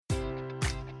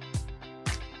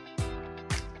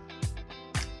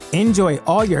Enjoy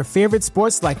all your favorite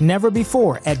sports like never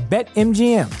before at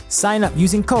BetMGM. Sign up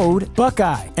using code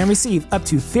Buckeye and receive up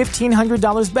to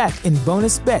 $1,500 back in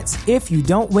bonus bets if you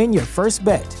don't win your first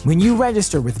bet. When you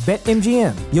register with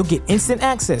BetMGM, you'll get instant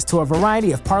access to a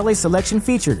variety of parlay selection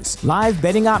features, live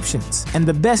betting options, and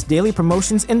the best daily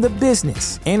promotions in the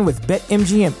business. And with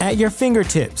BetMGM at your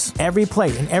fingertips, every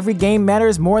play and every game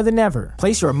matters more than ever.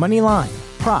 Place your money line,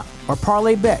 prop, or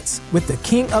parlay bets with the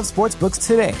king of sportsbooks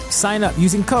today. Sign up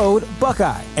using code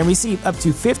Buckeye and receive up to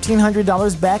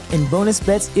 $1,500 back in bonus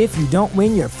bets if you don't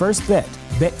win your first bet.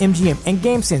 BetMGM and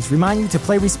GameSense remind you to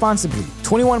play responsibly.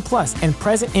 21 plus and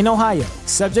present in Ohio,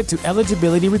 subject to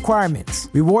eligibility requirements.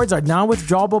 Rewards are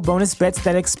non-withdrawable bonus bets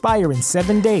that expire in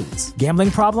 7 days. Gambling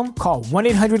problem? Call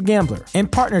 1-800-GAMBLER. In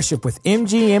partnership with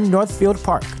MGM Northfield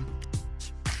Park.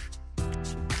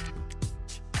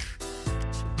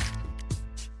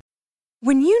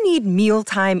 When you need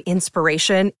mealtime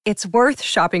inspiration, it's worth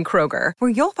shopping Kroger, where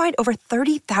you'll find over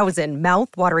 30,000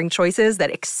 mouth-watering choices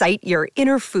that excite your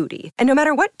inner foodie. And no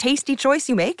matter what tasty choice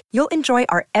you make, you'll enjoy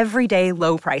our everyday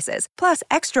low prices, plus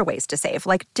extra ways to save,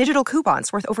 like digital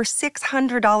coupons worth over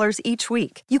 $600 each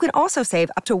week. You can also save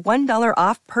up to $1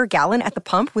 off per gallon at the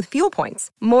pump with fuel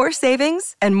points. More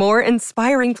savings and more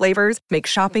inspiring flavors make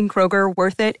shopping Kroger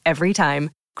worth it every time.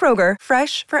 Kroger,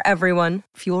 fresh for everyone.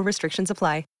 Fuel restrictions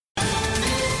apply.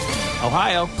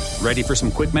 Ohio, ready for some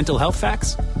quick mental health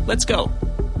facts? Let's go.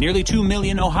 Nearly 2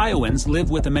 million Ohioans live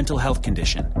with a mental health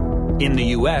condition. In the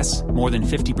U.S., more than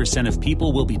 50% of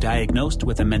people will be diagnosed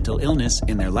with a mental illness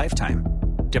in their lifetime.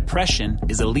 Depression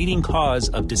is a leading cause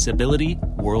of disability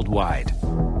worldwide.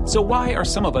 So why are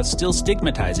some of us still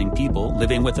stigmatizing people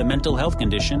living with a mental health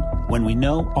condition when we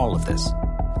know all of this?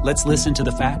 Let's listen to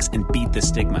the facts and beat the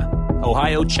stigma.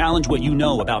 Ohio, challenge what you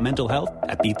know about mental health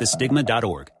at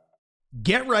beatthestigma.org.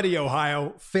 Get ready,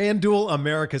 Ohio. FanDuel,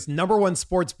 America's #1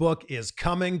 sports book, is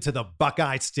coming to the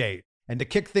Buckeye State. And to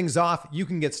kick things off, you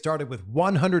can get started with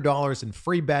 $100 in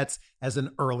free bets as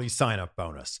an early sign-up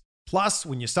bonus. Plus,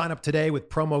 when you sign up today with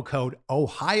promo code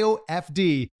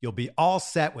OhioFD, you'll be all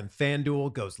set when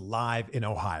FanDuel goes live in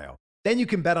Ohio. Then you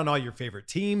can bet on all your favorite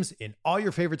teams in all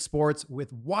your favorite sports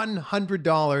with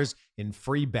 $100 in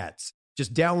free bets.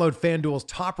 Just download FanDuel's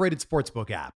top-rated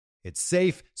sportsbook app. It's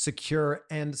safe, secure,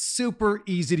 and super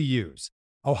easy to use.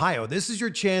 Ohio, this is your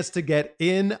chance to get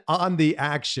in on the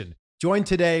action. Join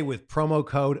today with promo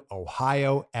code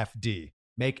OhioFD.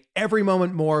 Make every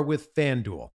moment more with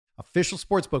FanDuel, official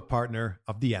sportsbook partner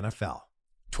of the NFL.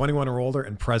 21 or older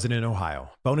and present in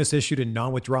Ohio. Bonus issued in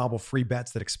non-withdrawable free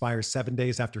bets that expire 7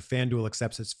 days after FanDuel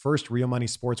accepts its first real money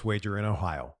sports wager in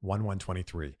Ohio,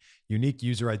 1/1/23. Unique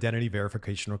user identity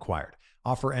verification required.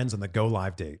 Offer ends on the go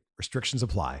live date. Restrictions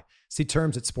apply. See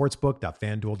terms at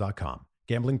sportsbook.fanduel.com.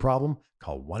 Gambling problem?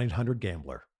 Call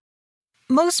 1-800-GAMBLER.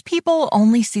 Most people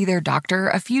only see their doctor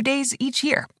a few days each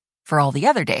year. For all the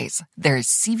other days, there's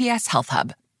CVS Health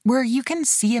Hub, where you can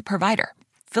see a provider,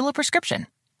 fill a prescription,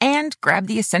 and grab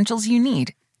the essentials you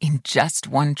need in just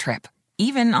one trip,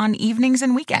 even on evenings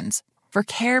and weekends. For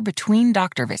care between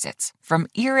doctor visits, from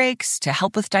earaches to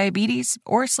help with diabetes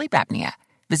or sleep apnea,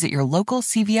 visit your local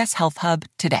CVS Health Hub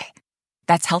today.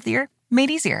 That's healthier, made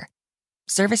easier.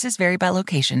 Services vary by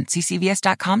location. See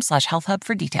cvs.com/healthhub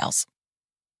for details.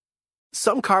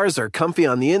 Some cars are comfy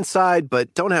on the inside,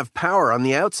 but don't have power on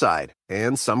the outside.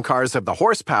 And some cars have the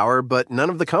horsepower, but none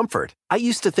of the comfort. I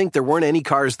used to think there weren't any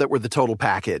cars that were the total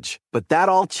package. But that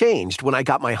all changed when I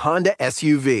got my Honda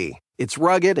SUV. It's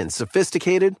rugged and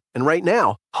sophisticated. And right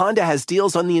now, Honda has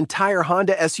deals on the entire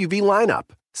Honda SUV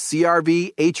lineup.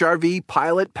 CR-V, HR-V,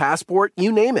 Pilot, Passport,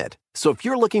 you name it. So if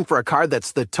you're looking for a car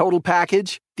that's the total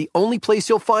package, the only place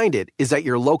you'll find it is at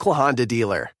your local Honda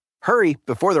dealer. Hurry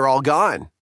before they're all gone.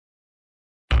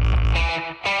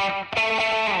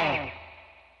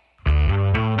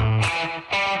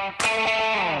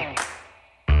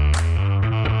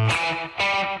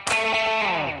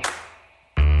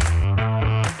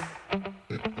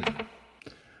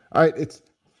 All right, it's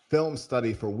film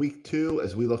study for week 2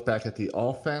 as we look back at the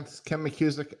offense. Ken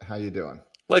McCusick, how you doing?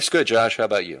 Life's good, Josh. How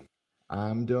about you?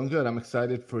 I'm doing good. I'm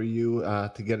excited for you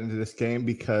to get into this game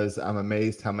because I'm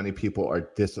amazed how many people are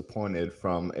disappointed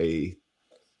from a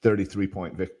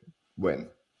 33-point win.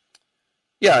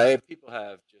 Yeah, people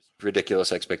have just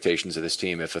ridiculous expectations of this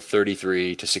team. If a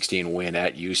 33-16 win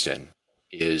at Houston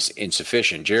is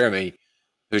insufficient. Jeremy,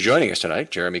 who's joining us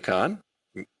tonight, Jeremy Kahn,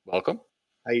 welcome.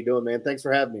 How you doing, man? Thanks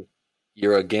for having me.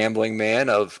 You're a gambling man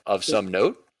of some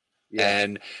note. Yeah.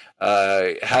 And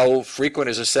how frequent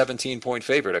is a 17-point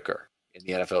favorite occur in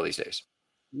the NFL these days?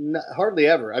 Hardly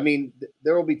ever. I mean,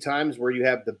 there will be times where you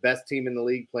have the best team in the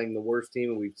league playing the worst team,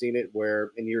 and we've seen it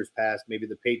where in years past, maybe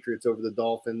the Patriots over the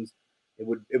Dolphins, it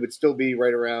would still be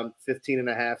right around 15.5,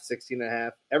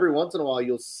 16.5. Every once in a while,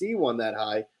 you'll see one that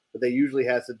high, but they usually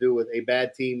has to do with a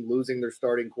bad team losing their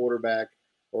starting quarterback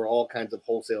or all kinds of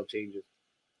wholesale changes.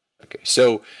 Okay,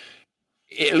 so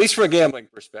at least from a gambling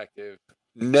perspective,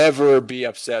 never be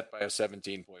upset by a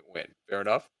 17-point win. Fair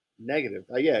enough? Negative.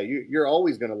 Yeah, you're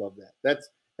always going to love that.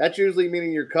 That's usually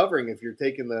meaning you're covering if you're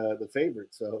taking the favorite.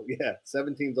 So, yeah,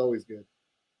 17 is always good.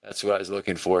 That's what I was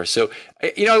looking for. So,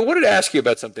 I wanted to ask you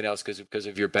about something else because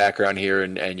of your background here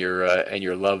and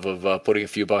your love of putting a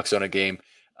few bucks on a game.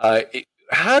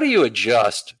 How do you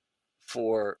adjust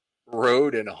for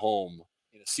road and home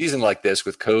in a season like this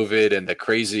with COVID and the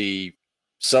crazy?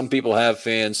 Some people have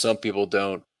fans, some people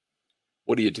don't.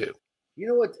 What do you do? You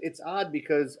know what? It's odd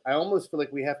because I almost feel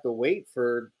like we have to wait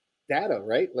for data,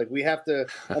 right? Like we have to,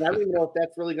 and I don't even know if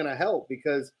that's really going to help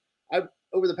because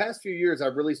over the past few years,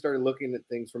 I've really started looking at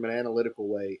things from an analytical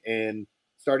way and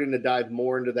starting to dive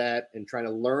more into that and trying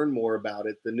to learn more about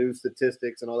it, the new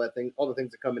statistics and all the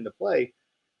things that come into play.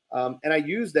 And I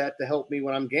use that to help me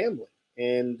when I'm gambling.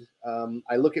 And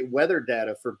I look at weather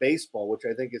data for baseball, which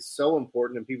I think is so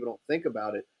important and people don't think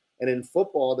about it. And in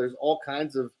football, there's all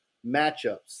kinds of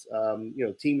matchups,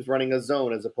 teams running a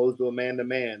zone as opposed to a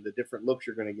man-to-man, the different looks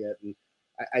you're going to get. And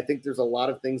I think there's a lot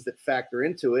of things that factor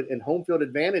into it. And home field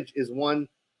advantage is one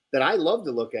that I love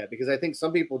to look at because I think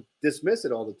some people dismiss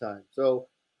it all the time. So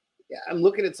yeah, I'm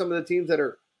looking at some of the teams that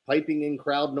are piping in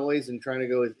crowd noise and trying to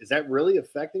go, is that really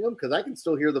affecting them? Because I can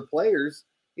still hear the players,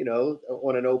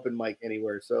 on an open mic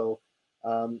anywhere. So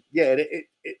I'm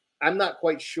not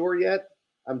quite sure yet.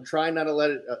 I'm trying not to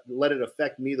let it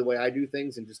affect me the way I do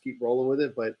things and just keep rolling with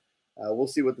it. But we'll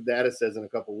see what the data says in a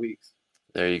couple of weeks.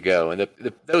 There you go. And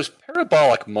those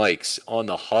parabolic mics on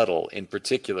the huddle in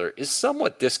particular is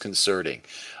somewhat disconcerting.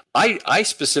 I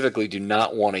specifically do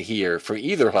not want to hear from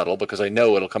either huddle because I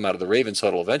know it'll come out of the Ravens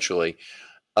huddle eventually,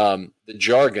 the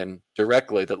jargon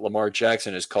directly that Lamar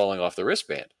Jackson is calling off the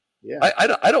wristband. Yeah,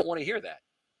 I don't want to hear that.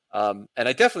 And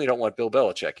I definitely don't want Bill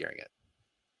Belichick hearing it.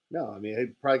 No, I mean, he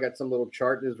probably got some little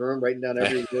chart in his room writing down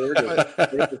every word.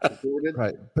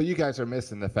 Right. But you guys are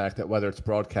missing the fact that whether it's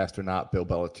broadcast or not, Bill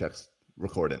Belichick's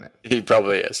recording it. He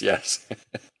probably is, yes.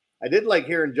 I did like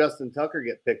hearing Justin Tucker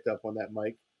get picked up on that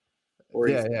mic. Or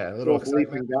a little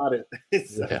excitement. Got it. Good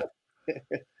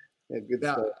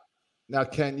stuff. Now,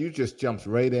 Ken, you just jumped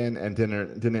right in and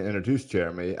didn't introduce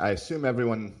Jeremy. I assume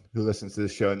everyone who listens to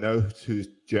this show knows who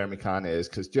Jeremy Kahn is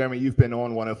because, Jeremy, you've been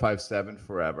on 105.7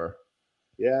 forever.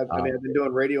 Yeah, I've been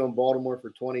doing radio in Baltimore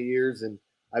for 20 years, and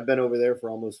I've been over there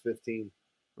for almost 15.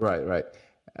 Right.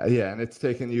 And it's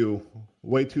taken you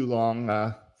way too long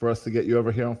for us to get you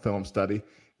over here on Film Study.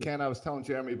 Ken, I was telling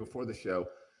Jeremy before the show,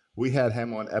 we had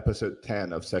him on episode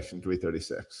 10 of Section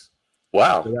 336.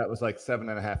 Wow. So that was like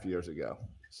 7.5 years ago.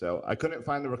 So I couldn't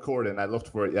find the recording. I looked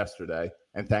for it yesterday,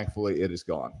 and thankfully it is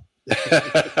gone.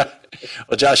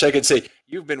 Well, Josh, I can say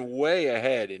you've been way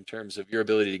ahead in terms of your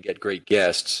ability to get great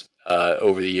guests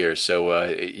over the years. So,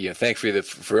 thanks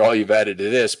for all you've added to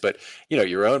this. But,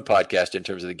 your own podcast in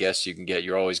terms of the guests you can get,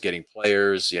 you're always getting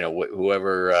players,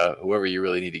 whoever you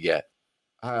really need to get.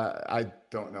 I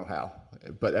don't know how,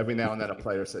 but every now and then a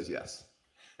player says yes.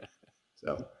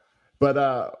 So, but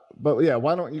yeah,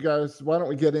 why don't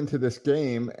we get into this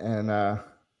game and,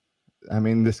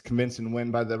 this convincing win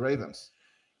by the Ravens.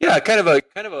 Yeah, kind of a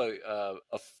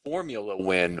formula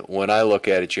win when I look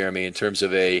at it, Jeremy, in terms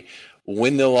of a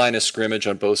win the line of scrimmage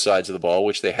on both sides of the ball,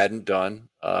 which they hadn't done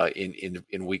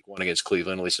in week one against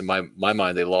Cleveland. At least in my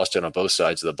mind, they lost it on both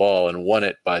sides of the ball and won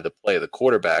it by the play of the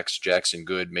quarterbacks, Jackson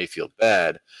good, Mayfield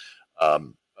bad.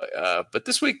 But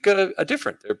this week,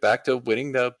 different. They're back to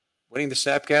winning the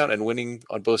snap count and winning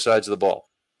on both sides of the ball.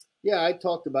 Yeah, I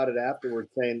talked about it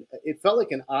afterwards, saying it felt like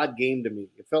an odd game to me.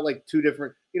 It felt like two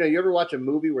different. You ever watch a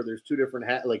movie where there's two different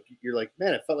you're like,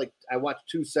 man, it felt like I watched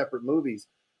two separate movies,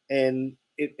 and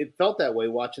it felt that way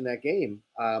watching that game.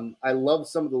 I love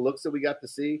some of the looks that we got to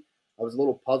see. I was a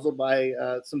little puzzled by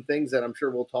some things that I'm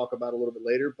sure we'll talk about a little bit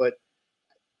later. But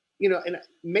and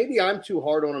maybe I'm too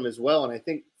hard on them as well, and I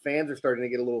think fans are starting to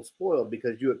get a little spoiled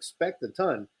because you expect a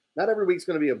ton. Not every week's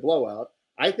going to be a blowout.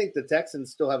 I think the Texans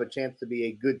still have a chance to be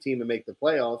a good team and make the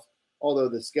playoffs, although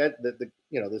the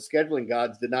scheduling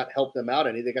gods did not help them out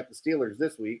any. They got the Steelers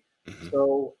this week. Mm-hmm.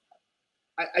 So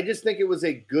I just think it was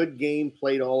a good game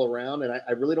played all around, and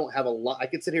I really don't have a lot. I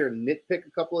could sit here and nitpick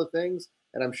a couple of things,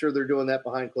 and I'm sure they're doing that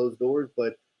behind closed doors,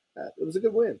 but it was a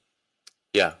good win.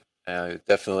 Yeah.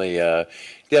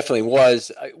 Definitely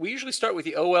was. We usually start with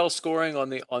the OL scoring on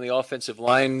the offensive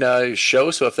line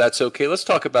show. So if that's okay, let's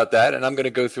talk about that. And I'm going to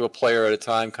go through a player at a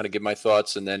time, kind of give my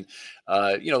thoughts, and then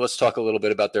let's talk a little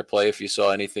bit about their play. If you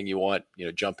saw anything you want,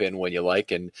 jump in when you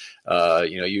like, and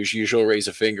usual raise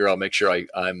a finger. I'll make sure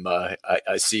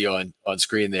I see you on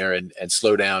screen there, and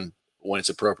slow down when it's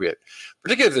appropriate.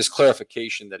 Particularly if there's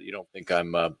clarification that you don't think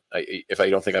if I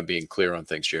don't think I'm being clear on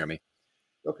things, Jeremy.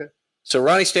 Okay. So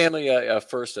Ronnie Stanley,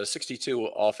 first 62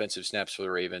 offensive snaps for the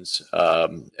Ravens,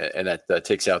 and that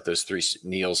takes out those 3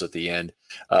 kneels at the end.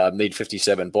 Made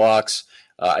 57 blocks.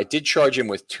 I did charge him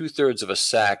with 2/3 of a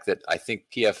sack that I think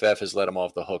PFF has let him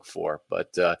off the hook for,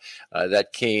 but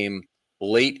that came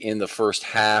late in the first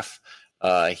half.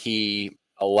 He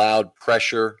allowed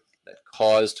pressure that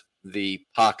caused the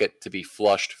pocket to be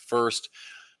flushed first.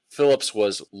 Phillips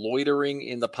was loitering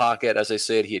in the pocket. As I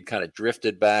said, he had kind of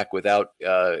drifted back without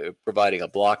providing a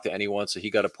block to anyone, so he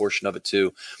got a portion of it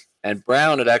too. And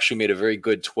Brown had actually made a very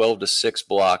good 12-6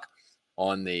 block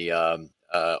on the on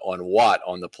Watt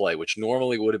on the play, which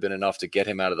normally would have been enough to get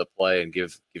him out of the play and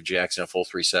give Jackson a full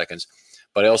 3 seconds.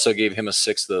 But I also gave him a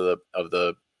 1/6 of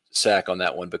the sack on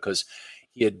that one because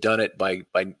he had done it by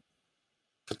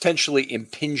potentially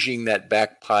impinging that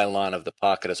back pylon of the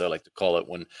pocket, as I like to call it,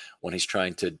 when he's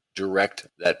trying to direct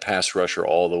that pass rusher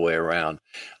all the way around.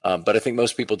 But I think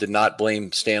most people did not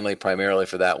blame Stanley primarily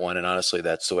for that one, and honestly,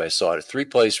 that's the way I saw it. 3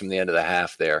 plays from the end of the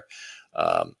half there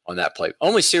on that play.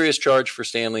 Only serious charge for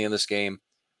Stanley in this game.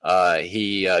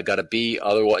 He got a B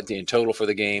otherwise in total for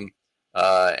the game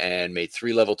and made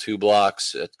 3 level 2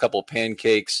 blocks, a couple of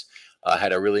pancakes,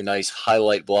 had a really nice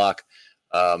highlight block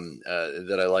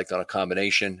that I liked on a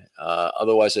combination.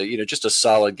 Otherwise, just a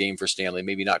solid game for Stanley.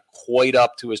 Maybe not quite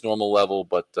up to his normal level,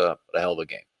 but a hell of a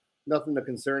game. Nothing to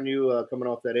concern you coming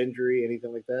off that injury,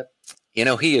 anything like that?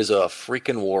 He is a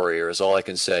freaking warrior, is all I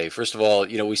can say. First of all,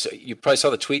 you probably saw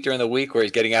the tweet during the week where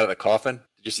he's getting out of the coffin.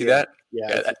 Did you see that?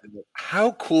 Yeah.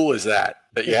 How cool is that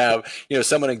you have,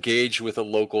 someone engaged with a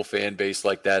local fan base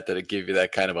like that would give you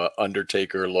that kind of a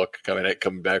Undertaker look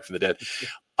coming back from the dead.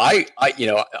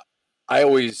 I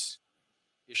always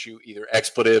issue either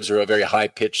expletives or a very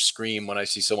high-pitched scream when I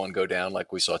see someone go down,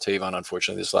 like we saw Tavon,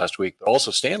 unfortunately, this last week. But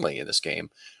also Stanley in this game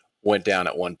went down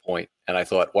at one point, and I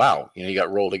thought, wow, he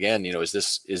got rolled again. Is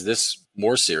this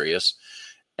more serious?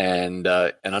 And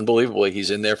unbelievably,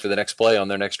 he's in there for the next play on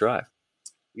their next drive.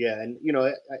 Yeah, and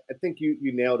I think you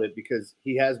nailed it because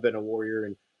he has been a warrior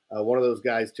and one of those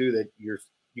guys too that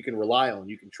you can rely on,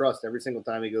 you can trust every single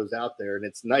time he goes out there, and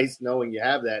it's nice knowing you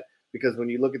have that. Because when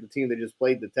you look at the team that just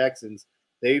played the Texans,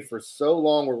 they for so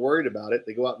long were worried about it.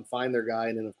 They go out and find their guy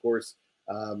and then, of course,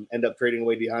 end up trading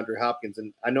away DeAndre Hopkins.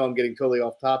 And I know I'm getting totally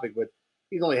off topic, but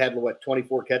he's only had,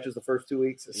 24 catches the first 2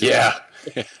 weeks? So. Yeah.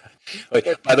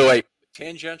 By the way,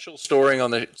 tangential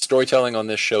storytelling on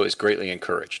this show is greatly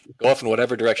encouraged. Go off in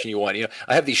whatever direction you want.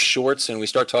 I have these shorts and we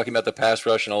start talking about the pass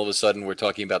rush and all of a sudden we're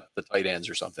talking about the tight ends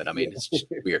or something. I mean, it's just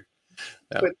weird.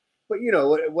 Yeah. But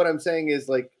what I'm saying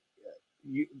is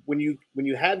when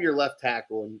you have your left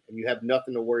tackle and you have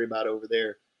nothing to worry about over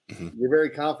there, you're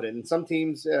very confident. And some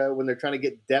teams, when they're trying to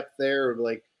get depth there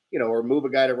or move a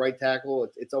guy to right tackle,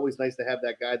 it's always nice to have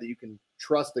that guy that you can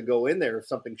trust to go in there if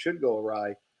something should go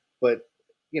awry. But,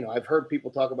 I've heard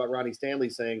people talk about Ronnie Stanley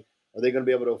saying, are they going to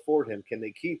be able to afford him? Can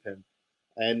they keep him?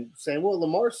 And saying, well,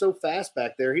 Lamar's so fast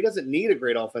back there, he doesn't need a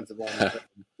great offensive line.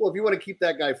 Well, if you want to keep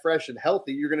that guy fresh and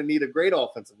healthy, you're going to need a great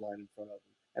offensive line in front of him.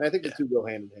 And I think the two go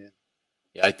hand in hand.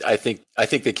 Yeah, I think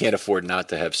they can't afford not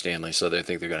to have Stanley, so they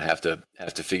think they're going to have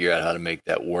to figure out how to make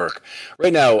that work.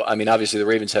 Right now, I mean, obviously the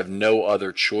Ravens have no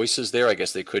other choices there. I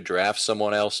guess they could draft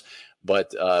someone else,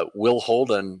 but Will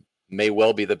Holden may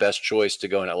well be the best choice to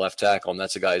go in at left tackle, and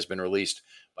that's a guy who's been released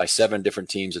by 7 different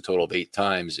teams a total of 8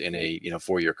 times in a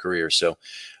 4-year career. So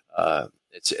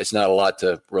it's not a lot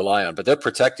to rely on, but they're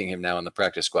protecting him now in the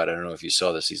practice squad. I don't know if you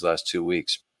saw this these last 2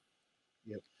 weeks.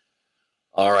 Yep.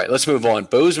 All right, let's move on.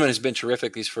 Bozeman has been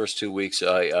terrific these first 2 weeks.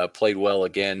 Played well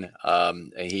again.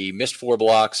 He missed 4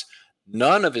 blocks.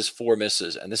 None of his 4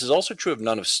 misses, and this is also true of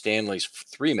none of Stanley's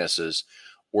 3 misses,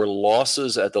 were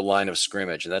losses at the line of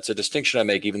scrimmage. And that's a distinction I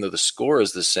make, even though the score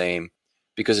is the same,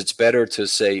 because it's better to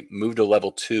say move to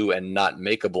level 2 and not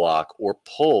make a block or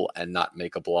pull and not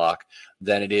make a block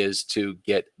than it is to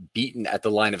get beaten at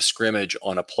the line of scrimmage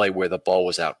on a play where the ball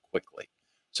was out quickly.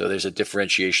 So there's a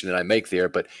differentiation that I make there,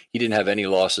 but he didn't have any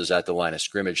losses at the line of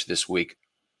scrimmage this week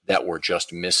that were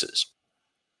just misses.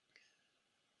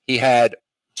 He had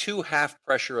 2 half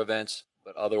pressure events,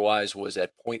 but otherwise was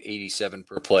at 0.87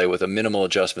 per play with a minimal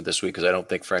adjustment this week because I don't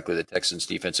think, frankly, the Texans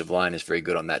defensive line is very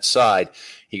good on that side.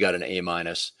 He got an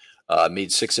A-.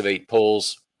 Made 6 of 8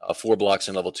 pulls, 4 blocks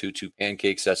in level 2, 2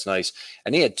 pancakes. That's nice.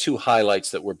 And he had 2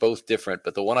 highlights that were both different,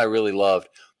 but the one I really loved,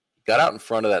 got out in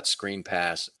front of that screen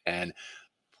pass and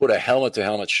put a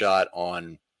helmet-to-helmet shot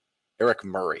on Eric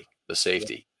Murray, the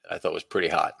safety. I thought was pretty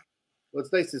hot. Well,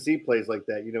 it's nice to see plays like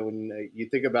that. You know, when you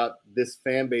think about this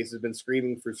fan base has been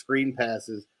screaming for screen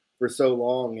passes for so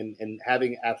long, and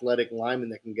having athletic linemen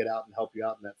that can get out and help you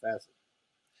out in that facet.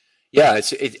 Yeah,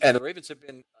 and the Ravens have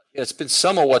been. It's been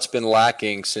some of what's been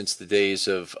lacking since the days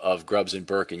of Grubbs and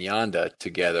Burke and Yanda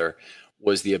together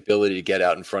was the ability to get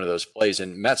out in front of those plays.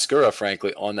 And Matt Skura,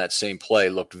 frankly, on that same play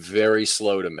looked very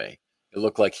slow to me. It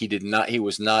looked like he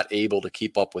was not able to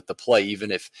keep up with the play.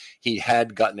 Even if he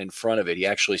had gotten in front of it, he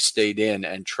actually stayed in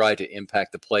and tried to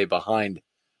impact the play behind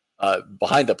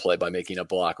the play by making a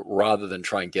block rather than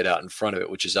try and get out in front of it,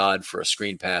 which is odd for a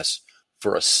screen pass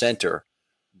for a center.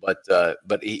 But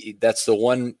that's the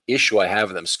one issue I have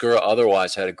with him. Skura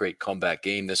otherwise had a great comeback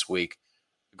game this week.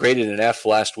 Graded an F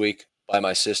last week by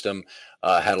my system.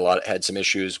 Had some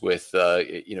issues with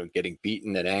getting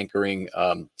beaten and anchoring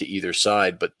to either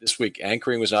side. But this week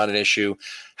anchoring was not an issue.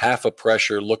 Half a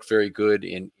pressure, looked very good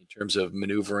in terms of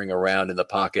maneuvering around in the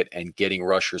pocket and getting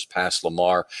rushers past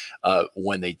Lamar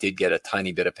when they did get a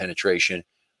tiny bit of penetration.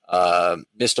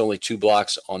 Missed only 2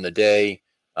 blocks on the day.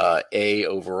 A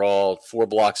overall, 4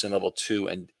 blocks in level 2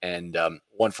 and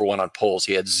 1 for 1 on pulls.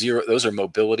 He had 0. Those are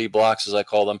mobility blocks, as I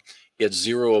call them. He had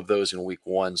 0 of those in week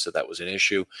 1, so that was an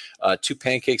issue. 2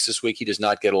 pancakes this week. He does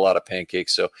not get a lot of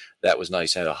pancakes, so that was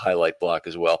nice. And a highlight block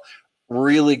as well.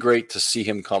 Really great to see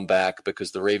him come back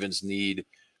because the Ravens need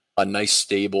a nice,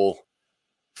 stable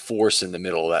force in the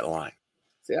middle of that line.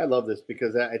 See, I love this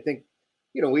because I think,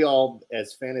 we all,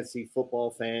 as fantasy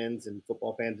football fans and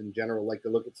football fans in general, like to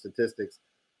look at statistics.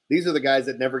 These are the guys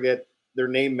that never get their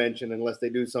name mentioned unless they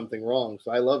do something wrong.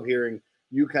 So I love hearing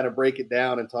you kind of break it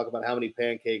down and talk about how many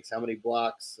pancakes, how many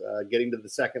blocks, getting to the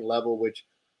second level, which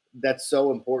that's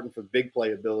so important for big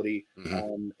playability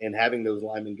and having those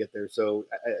linemen get there. So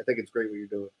I think it's great what you're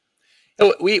doing.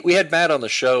 We had Matt on the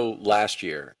show last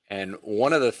year, and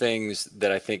one of the things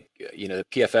that I think, the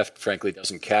PFF frankly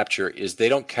doesn't capture is they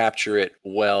don't capture it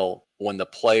well when the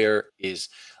player is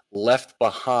left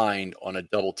behind on a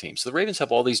double team. So the Ravens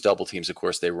have all these double teams, of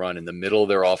course, they run in the middle of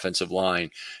their offensive line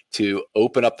to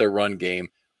open up their run game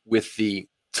with the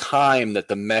time that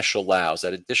the mesh allows,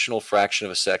 that additional fraction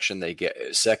of a second they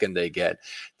get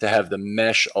to have the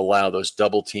mesh allow those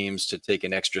double teams to take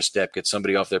an extra step, get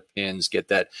somebody off their pins, get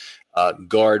that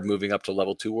guard moving up to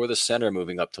level 2 or the center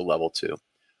moving up to level 2.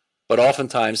 But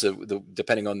oftentimes,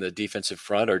 depending on the defensive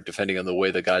front or depending on the way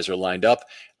the guys are lined up,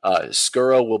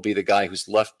 Skura will be the guy who's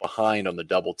left behind on the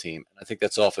double team. And I think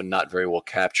that's often not very well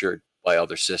captured by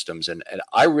other systems. And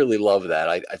I really love that.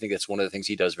 I think that's one of the things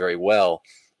he does very well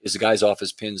is the guy's off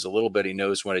his pins a little bit. He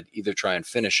knows when to either try and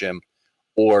finish him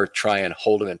or try and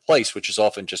hold him in place, which is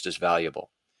often just as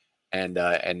valuable. And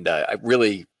I've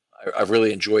really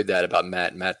enjoyed that about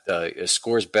Matt. Matt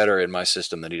scores better in my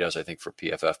system than he does, I think, for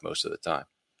PFF most of the time.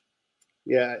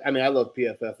 Yeah, I mean, I love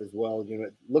PFF as well.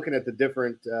 Looking at the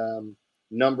different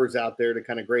numbers out there to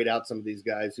kind of grade out some of these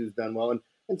guys who's done well.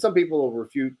 And some people will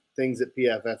refute things that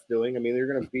PFF's doing. I mean,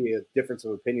 there's going to be a difference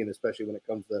of opinion, especially when it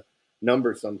comes to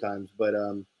numbers sometimes. But,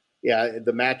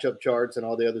 the matchup charts and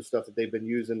all the other stuff that they've been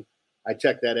using, I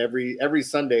check that every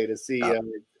Sunday to see.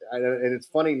 And it's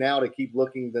funny now to keep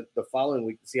looking the following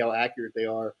week to see how accurate they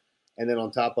are. And then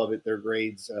on top of it, their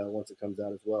grades once it comes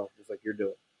out as well, just like you're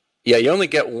doing. Yeah, you only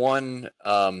get one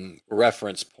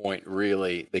reference point,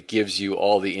 really, that gives you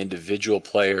all the individual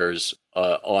players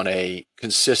on a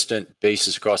consistent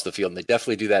basis across the field. And they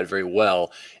definitely do that very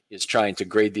well, is trying to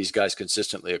grade these guys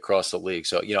consistently across the league.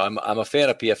 So, I'm a fan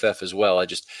of PFF as well.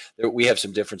 We have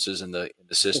some differences in the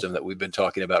system that we've been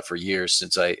talking about for years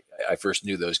since I first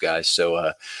knew those guys.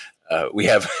 So we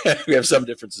have some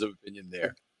differences of opinion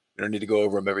there. We don't need to go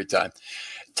over them every time.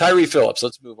 Tyree Phillips,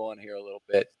 let's move on here a little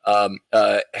bit,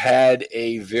 had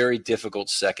a very difficult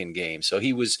second game. So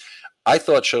I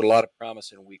thought showed a lot of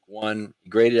promise in week 1. He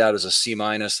graded out as a C-.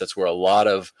 That's where a lot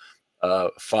of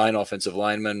fine offensive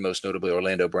linemen, most notably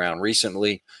Orlando Brown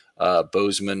recently,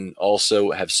 Bozeman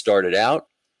also have started out.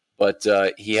 But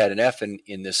he had an F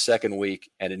in this second week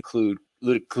and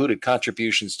included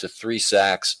contributions to 3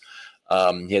 sacks.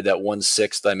 He had that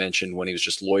 1/6 I mentioned when he was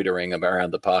just loitering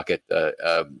around the pocket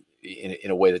in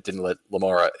a way that didn't let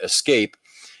Lamar escape.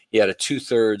 He had a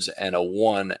 2/3 and a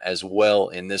 1 as well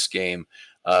in this game,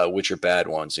 which are bad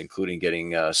ones, including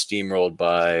getting steamrolled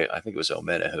by, I think it was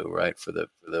Omenahu, right, for the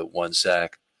 1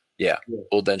 sack. Yeah,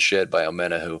 pulled then shed by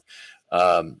Omenahu.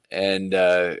 And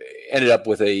ended up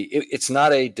with it's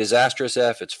not a disastrous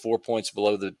F. It's 4 points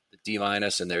below the D-,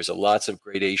 and there's lots of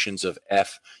gradations of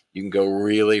F. You can go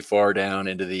really far down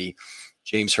into the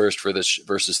James Hurst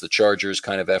versus the Chargers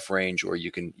kind of F range, or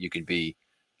you can be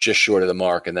just short of the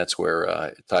mark, and that's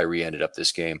where Tyree ended up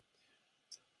this game.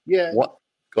 Yeah. What?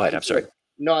 Go ahead. I'm sorry.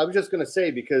 No, I was just going to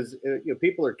say, because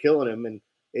people are killing him, and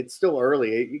it's still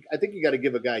early. I think you got to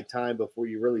give a guy time before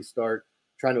you really start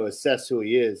trying to assess who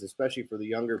he is, especially for the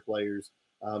younger players.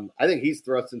 I think he's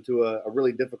thrust into a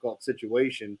really difficult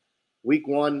situation. Week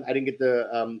 1, I didn't get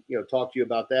to talk to you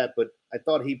about that, but I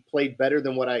thought he played better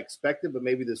than what I expected. But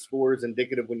maybe the score is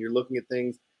indicative when you're looking at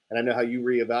things, and I know how you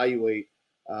reevaluate.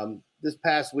 This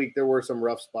past week, there were some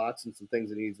rough spots and some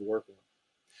things that he needs to work on.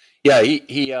 Yeah,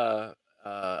 he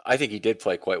I think he did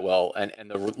play quite well, and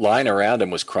the line around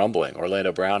him was crumbling.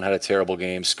 Orlando Brown had a terrible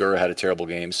game. Skura had a terrible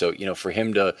game. So, for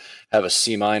him to have a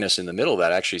C- in the middle of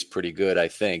that actually is pretty good, I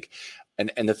think.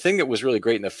 And the thing that was really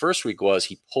great in the first week was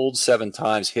he pulled 7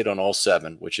 times, hit on all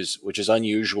 7, which is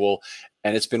unusual.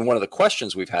 And it's been one of the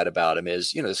questions we've had about him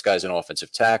is, this guy's an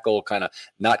offensive tackle, kind of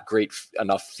not great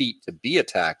enough feet to be a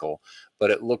tackle,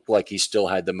 but it looked like he still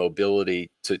had the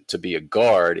mobility to be a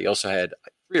guard. He also had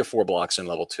 3 or 4 blocks in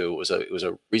level 2. It was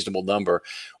a reasonable number,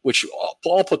 which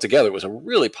all put together was a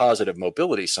really positive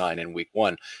mobility sign in week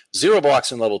 1. 0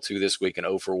 blocks in level 2 this week and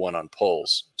 0 for 1 on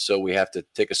pulls. So we have to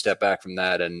take a step back from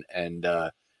that and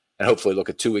hopefully look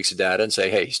at 2 weeks of data and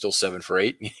say, hey, he's still 7 for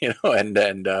 8,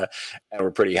 and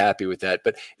we're pretty happy with that.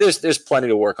 But there's plenty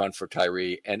to work on for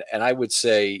Tyree, and I would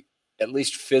say, at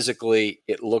least physically,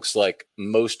 it looks like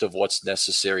most of what's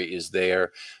necessary is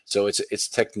there. So it's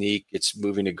technique, it's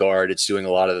moving to guard, it's doing a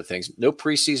lot of the things. No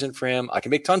preseason for him. I can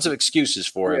make tons of excuses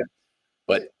for him,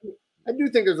 but I do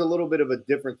think there's a little bit of a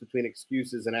difference between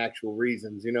excuses and actual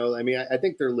reasons. I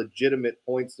think they're legitimate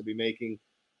points to be making.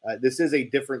 This is a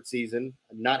different season,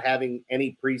 not having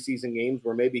any preseason games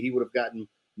where maybe he would have gotten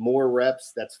more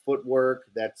reps. That's footwork.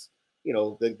 That's,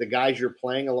 the guys you're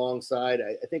playing alongside.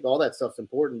 I think all that stuff's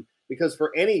important. Because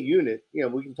for any unit,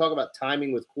 we can talk about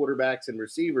timing with quarterbacks and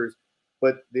receivers,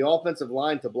 but the offensive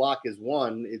line to block is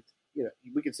one. It's,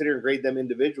 we can sit here and grade them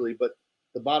individually, but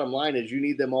the bottom line is you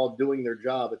need them all doing their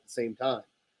job at the same time.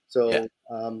 So,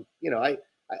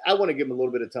 I want to give him a little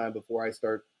bit of time before I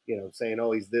start, saying,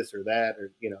 oh, he's this or that,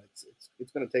 or,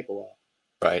 it's going to take a while.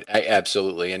 Right.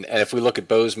 Absolutely. And if we look at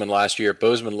Bozeman last year,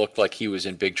 Bozeman looked like he was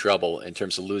in big trouble in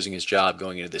terms of losing his job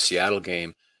going into the Seattle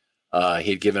game. He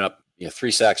had given up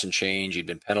 3 sacks and change. He'd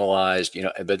been penalized,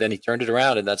 but then he turned it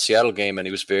around in that Seattle game, and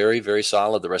he was very, very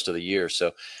solid the rest of the year.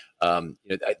 So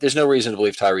there's no reason to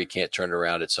believe Tyree can't turn it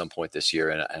around at some point this year,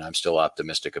 and I'm still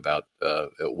optimistic about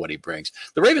what he brings.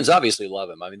 The Ravens obviously love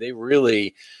him. I mean, they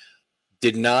really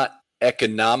did not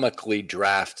economically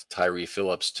draft Tyree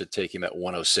Phillips to take him at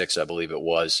 106, I believe it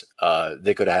was.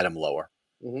 They could have had him lower.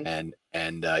 Mm-hmm.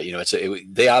 And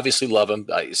they obviously love him.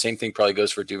 Same thing probably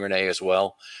goes for Duvernay as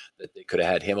well. That they could have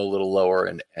had him a little lower,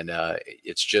 and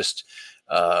it's just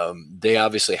they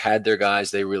obviously had their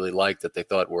guys they really liked that they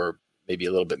thought were maybe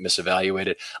a little bit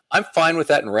misevaluated. I'm fine with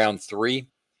that in round 3.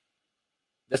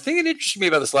 The thing that interested me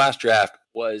about this last draft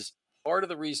was part of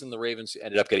the reason the Ravens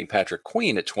ended up getting Patrick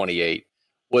Queen at 28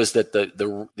 was that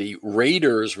the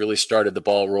Raiders really started the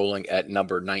ball rolling at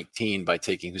number 19 by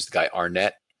taking who's the guy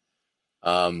Arnett.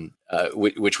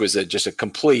 Which was just a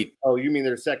complete. Oh, you mean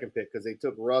their second pick because they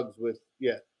took Ruggs with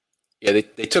Yeah, they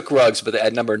took Ruggs, but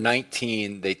at number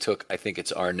 19 they took, I think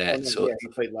it's Arnett. He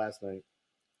played last night.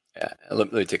 Yeah,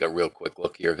 let me take a real quick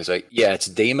look here because it's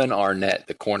Damon Arnett,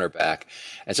 the cornerback,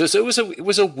 and so it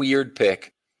was a weird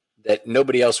pick that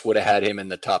nobody else would have had him in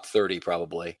the top 30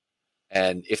 probably,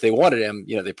 and if they wanted him,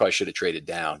 they probably should have traded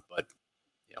down, but.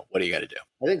 What do you got to do?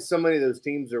 I think so many of those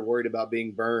teams are worried about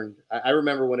being burned. I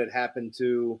remember when it happened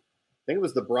to, I think it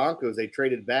was the Broncos. They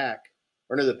traded back,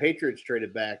 or no, the Patriots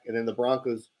traded back, and then the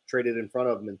Broncos traded in front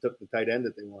of them and took the tight end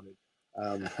that they wanted.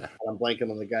 I'm blanking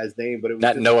on the guy's name, but it was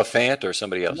not Noah Fant or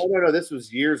somebody else. No. This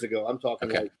was years ago. I'm talking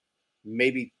like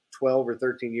maybe 12 or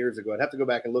 13 years ago. I'd have to go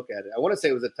back and look at it. I want to say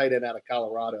it was a tight end out of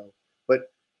Colorado, but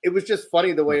it was just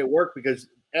funny the way it worked because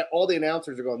all the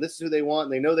announcers are going, "This is who they want,"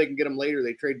 and they know they can get them later.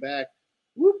 They trade back.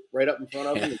 Whoop, right up in front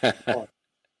of them.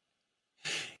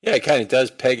 Yeah, it kind of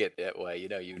does peg it that way.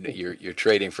 You're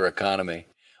trading for economy.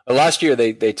 Well, last year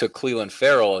they took Cleveland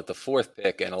Farrell at the 4th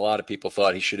pick, and a lot of people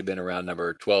thought he should have been around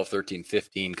number 12, 13,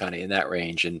 15, kind of in that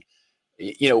range. And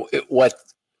what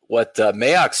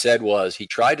Mayock said was he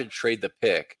tried to trade the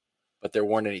pick, but there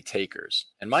weren't any takers.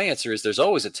 And my answer is there's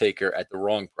always a taker at the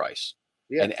wrong price.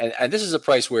 Yeah. And this is a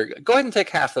price where go ahead and take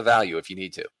half the value if you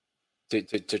need to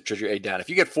trade down. If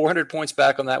you get 400 points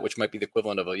back on that, which might be the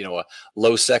equivalent of a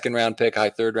low 2nd round pick, high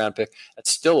 3rd round pick, that's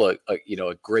still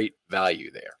a great value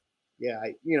there. Yeah,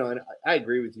 I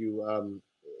agree with you.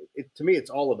 To me, it's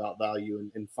all about value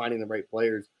and finding the right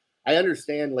players. I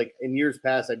understand, like in years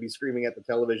past, I'd be screaming at the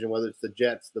television, whether it's the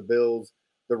Jets, the Bills,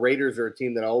 the Raiders are a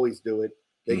team that always do it.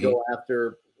 They go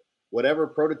after whatever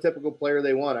prototypical player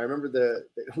they want. I remember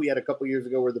we had a couple years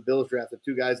ago where the Bills drafted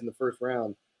 2 guys in the first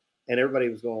round, and everybody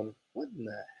was going, "What in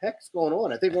the heck's going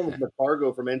on?" I think one was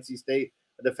McCargo from NC State,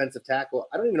 a defensive tackle.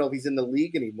 I don't even know if he's in the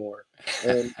league anymore.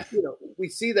 And we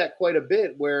see that quite a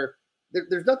bit where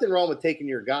there's nothing wrong with taking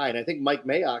your guy. And I think Mike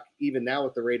Mayock, even now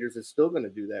with the Raiders, is still going to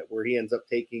do that, where he ends up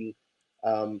taking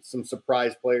some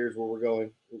surprise players where we're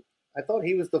going, I thought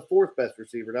he was the 4th best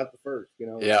receiver, not the 1st,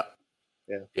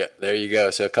 Yeah, there you go.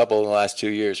 So a couple in the last 2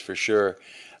 years for sure.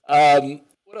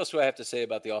 What else do I have to say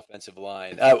about the offensive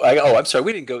line? I'm sorry.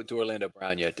 We didn't go to Orlando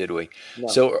Brown yet, did we? No.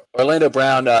 So Orlando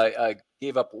Brown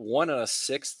gave up 1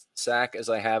 1/6 sack as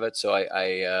I have it. So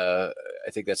I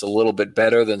think that's a little bit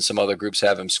better than some other groups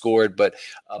have him scored, but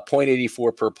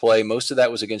 0.84 per play. Most of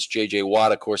that was against J.J.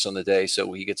 Watt, of course, on the day.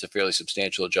 So he gets a fairly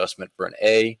substantial adjustment for an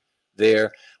A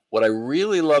there. What I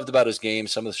really loved about his game,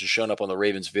 some of this is shown up on the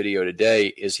Ravens video today,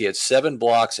 is he had 7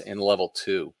 blocks in level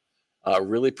 2.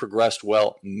 Really progressed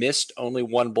well, missed only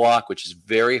 1 block, which is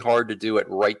very hard to do at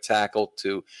right tackle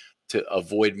to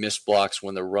avoid missed blocks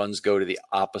when the runs go to the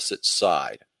opposite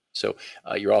side. So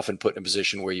you're often put in a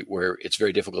position where it's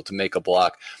very difficult to make a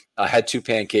block. Had 2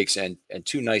 pancakes and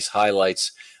 2 nice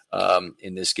highlights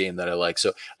in this game that I like.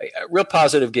 So a real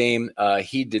positive game.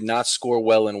 He did not score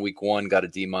well in week 1, got a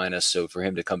D-. So for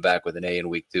him to come back with an A in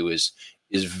week 2 is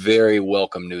very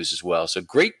welcome news as well. So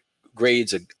great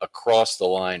grades across the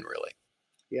line, really.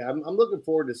 Yeah, I'm looking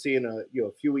forward to seeing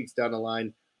a few weeks down the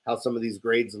line how some of these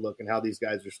grades look and how these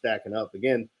guys are stacking up.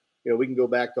 Again, we can go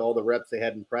back to all the reps they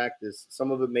had in practice. Some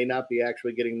of it may not be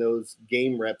actually getting those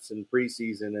game reps in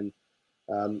preseason,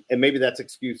 and maybe that's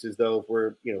excuses though.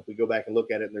 If we go back and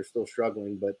look at it and they're still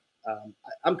struggling, but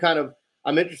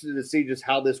I'm interested to see just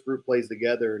how this group plays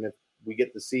together, and if we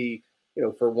get to see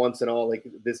for once and all like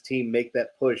this team make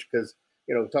that push because.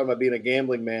 Talking about being a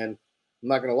gambling man, I'm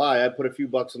not going to lie. I put a few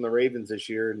bucks on the Ravens this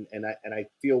year, and I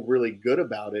feel really good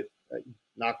about it.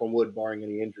 Knock on wood, barring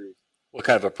any injuries. What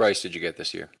kind of a price did you get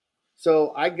this year?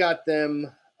 So I got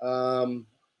them. I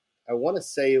want to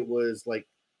say it was like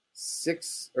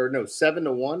 7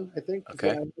 to 1. I think.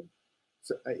 Okay.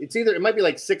 So it might be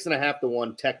like 6.5 to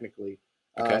 1 technically.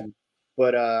 Okay.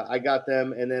 But I got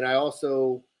them, and then I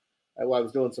also. I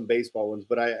was doing some baseball ones,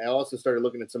 but I also started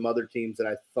looking at some other teams that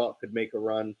I thought could make a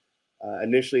run.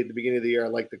 Initially, at the beginning of the year, I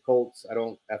liked the Colts.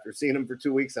 After seeing them for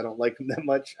 2 weeks, I don't like them that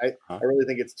much. I really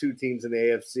think it's 2 teams in the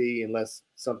AFC unless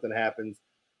something happens.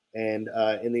 And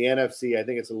in the NFC, I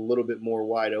think it's a little bit more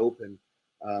wide open.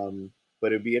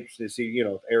 But it'd be interesting to see,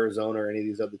 if Arizona or any of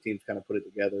these other teams kind of put it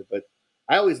together. But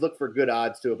I always look for good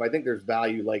odds too. If I think there's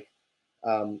value, like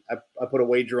I put a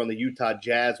wager on the Utah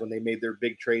Jazz when they made their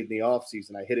big trade in the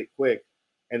offseason. I hit it quick,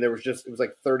 and it was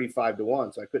like 35 to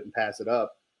 1, so I couldn't pass it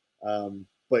up.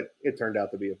 But it turned out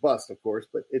to be a bust, of course.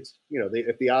 But it's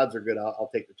if the odds are good,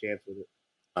 I'll take the chance with it.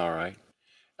 All right.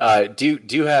 Do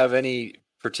you have any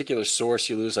particular source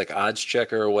you use, like Odds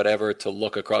Checker or whatever, to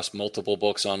look across multiple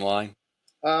books online?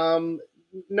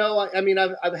 No, I mean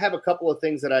I have a couple of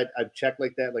things that I've checked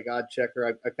like that, like Odds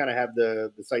Checker. I kind of have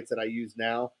the sites that I use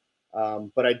now.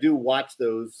 But I do watch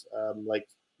those,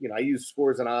 I use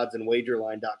scores and odds and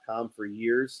wagerline.com for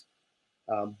years.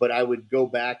 But I would go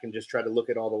back and just try to look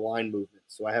at all the line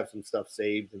movements. So I have some stuff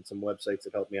saved and some websites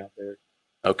that help me out there.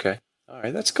 Okay. All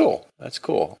right. That's cool.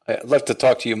 I'd love to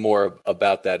talk to you more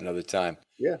about that another time.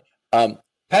 Yeah.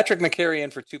 Patrick McCary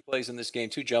in for 2 plays in this game,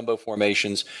 2 jumbo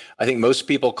formations. I think most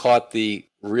people caught the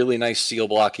really nice seal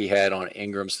block he had on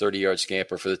Ingram's 30-yard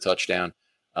scamper for the touchdown.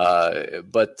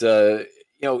 But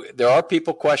there are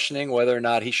people questioning whether or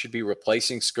not he should be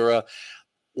replacing Skura.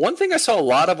 One thing I saw a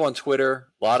lot of on Twitter,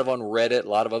 a lot of on Reddit, a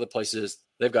lot of other places, is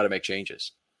they've got to make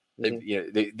changes.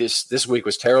 Mm-hmm. This week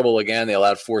was terrible again. They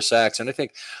allowed 4 sacks, and I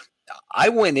think I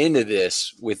went into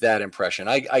this with that impression.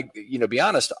 Be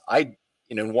honest,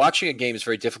 in watching a game, it's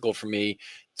very difficult for me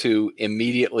to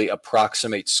immediately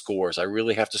approximate scores. I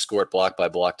really have to score it block by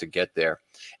block to get there.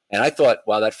 And I thought,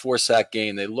 wow, that 4-sack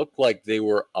game, they looked like they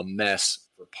were a mess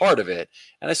for part of it.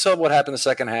 And I saw what happened in the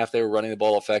second half. They were running the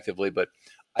ball effectively, but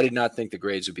I did not think the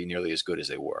grades would be nearly as good as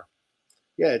they were.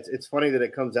 Yeah, it's funny that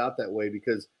it comes out that way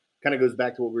because it kind of goes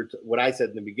back to what I said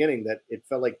in the beginning, that it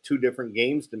felt like 2 different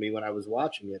games to me when I was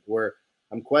watching it, where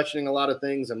I'm questioning a lot of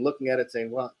things. I'm looking at it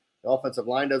saying, well, the offensive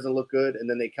line doesn't look good. And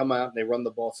then they come out and they run the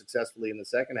ball successfully in the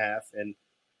second half. And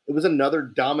it was another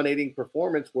dominating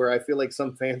performance where I feel like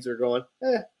some fans are going,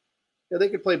 they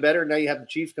could play better. Now you have the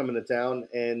Chiefs coming to town.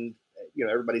 And,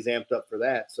 everybody's amped up for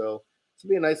that. So this will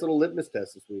be a nice little litmus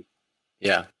test this week.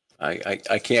 Yeah,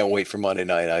 I can't wait for Monday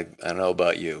night. I don't know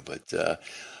about you, but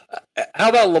how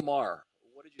about Lamar?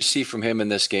 What did you see from him in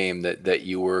this game that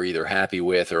you were either happy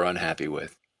with or unhappy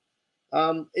with?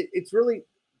 It's really,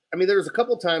 I mean, there's a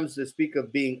couple times to speak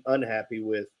of being unhappy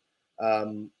with,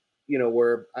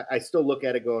 where I still look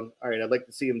at it going, all right, I'd like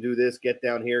to see him do this, get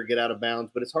down here, get out of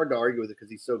bounds, but it's hard to argue with it because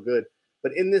he's so good.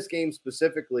 But in this game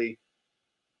specifically,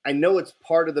 I know it's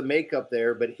part of the makeup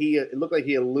there, but it looked like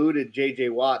he eluded J.J.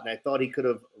 Watt, and I thought he could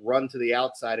have run to the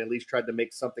outside and at least tried to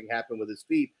make something happen with his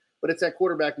feet. But it's that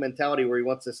quarterback mentality where he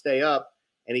wants to stay up,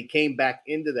 and he came back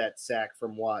into that sack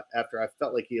from Watt after I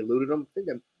felt like he eluded him. I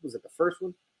think was it the first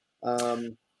one?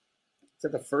 Is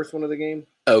that the first one of the game?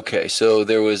 Okay, so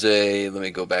there was let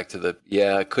me go back to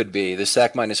it could be the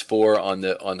sack -4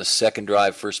 on the second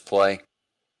drive, first play.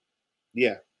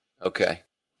 Yeah. Okay.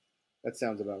 That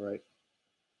sounds about right.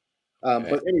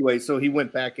 But anyway, so he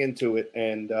went back into it,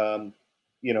 and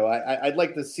I'd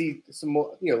like to see some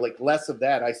more, like less of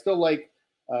that. I still like,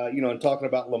 and talking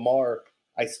about Lamar,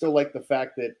 I still like the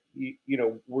fact that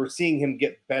we're seeing him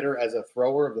get better as a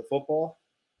thrower of the football.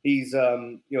 He's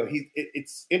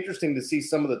it's interesting to see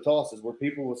some of the tosses where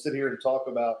people will sit here and talk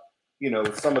about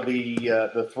some of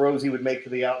the throws he would make to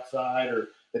the outside or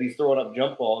that he's throwing up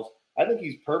jump balls. I think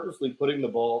he's purposely putting the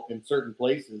ball in certain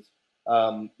places.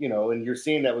 And you're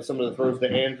seeing that with some of the throws to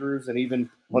Andrews and even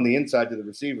on the inside to the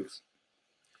receivers.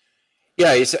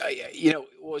 Yeah,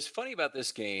 what was funny about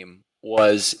this game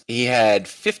was he had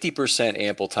 50%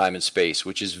 ample time and space,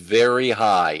 which is very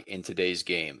high in today's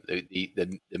game.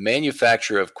 The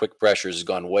manufacture of quick pressures has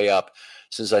gone way up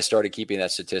since I started keeping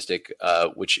that statistic,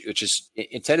 which is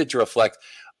intended to reflect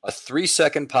a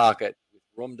 3-second pocket with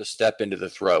room to step into the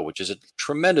throw, which is a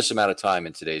tremendous amount of time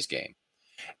in today's game.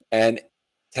 And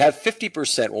to have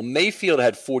 50%, well, Mayfield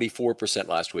had 44%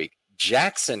 last week.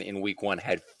 Jackson in week 1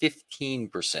 had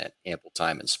 15% ample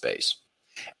time and space,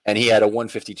 and he had a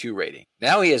 152 rating.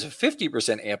 Now he has a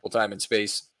 50% ample time and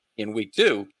space in week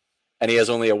 2, and he has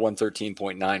only a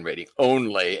 113.9 rating,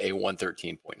 only a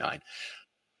 113.9.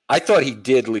 I thought he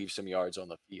did leave some yards on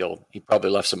the field. He probably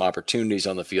left some opportunities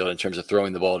on the field in terms of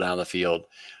throwing the ball down the field,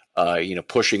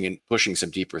 pushing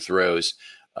some deeper throws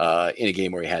in a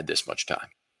game where he had this much time.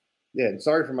 Yeah, and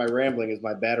sorry for my rambling as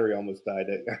my battery almost died.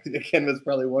 Ken was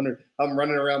probably wondering, I'm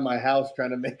running around my house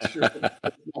trying to make sure it's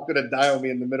not going to die on me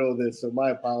in the middle of this, so my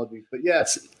apologies. But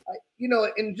yes,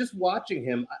 and just watching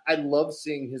him, I love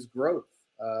seeing his growth.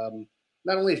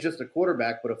 Not only as just a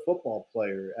quarterback, but a football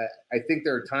player. I think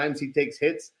there are times he takes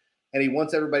hits, and he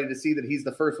wants everybody to see that he's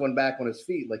the first one back on his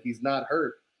feet, like he's not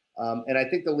hurt. And I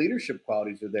think the leadership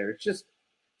qualities are there. It's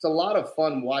a lot of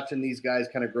fun watching these guys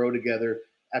kind of grow together.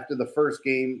 After the first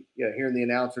game, hearing the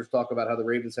announcers talk about how the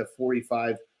Ravens have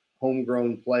 45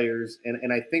 homegrown players.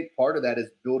 And I think part of that is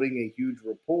building a huge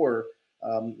rapport,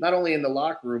 not only in the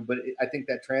locker room, but I think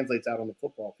that translates out on the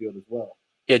football field as well.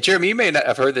 Yeah, Jeremy, you may not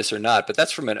have heard this or not, but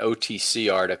that's from an OTC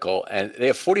article. And they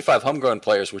have 45 homegrown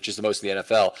players, which is the most in the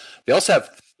NFL. They also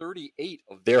have 38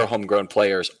 of their homegrown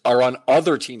players are on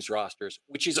other teams' rosters,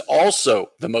 which is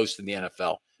also the most in the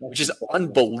NFL, which is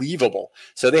unbelievable.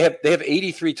 So they have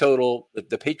 83 total.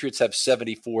 The Patriots have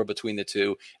 74 between the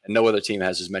two, and no other team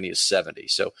has as many as 70.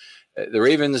 So the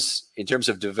Ravens, in terms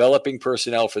of developing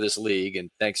personnel for this league, and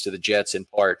thanks to the Jets in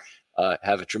part,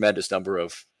 have a tremendous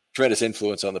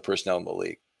influence on the personnel in the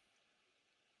league.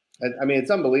 I mean,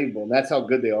 it's unbelievable, and that's how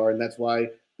good they are, and that's why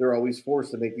they're always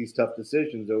forced to make these tough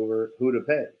decisions over who to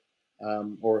pay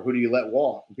or who do you let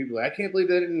walk. And people are like, I can't believe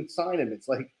they didn't sign him. It's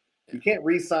like you can't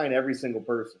re-sign every single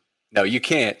person. No, you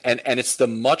can't. And it's the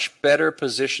much better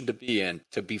position to be in,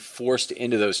 to be forced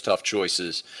into those tough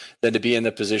choices, than to be in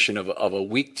the position of a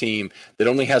weak team that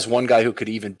only has one guy who could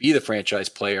even be the franchise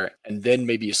player, and then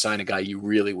maybe you sign a guy you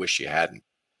really wish you hadn't.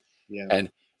 Yeah.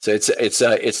 And so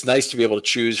it's nice to be able to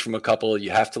choose from a couple.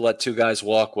 You have to let two guys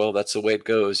walk. Well, that's the way it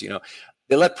goes.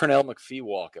 They let Pernell McPhee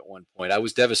walk at one point. I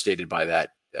was devastated by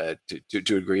that to a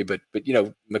degree, but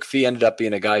McPhee ended up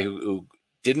being a guy who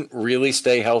didn't really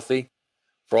stay healthy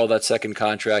for all that second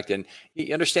contract. And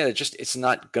you understand that it's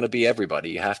not going to be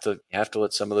everybody. You have to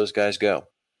let some of those guys go.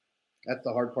 That's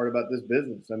the hard part about this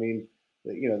business. I mean,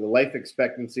 the life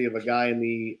expectancy of a guy in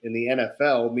the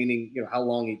NFL, meaning how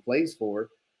long he plays for,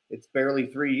 it's barely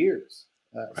 3 years.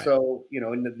 Right. So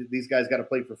and these guys got to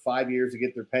play for 5 years to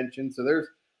get their pension. So there's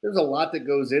a lot that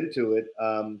goes into it.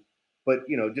 But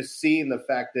just seeing the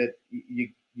fact that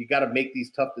you got to make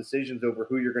these tough decisions over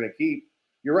who you're going to keep.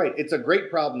 You're right. It's a great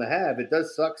problem to have. It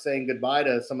does suck saying goodbye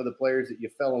to some of the players that you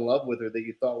fell in love with or that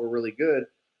you thought were really good.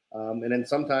 And then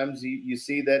sometimes you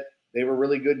see that they were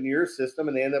really good in your system,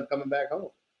 and they ended up coming back home.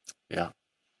 Yeah,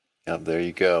 there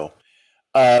you go.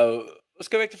 Let's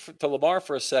go back to Lamar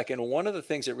for a second. One of the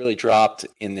things that really dropped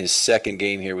in this second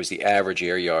game here was the average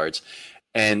air yards,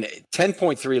 and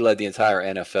 10.3 led the entire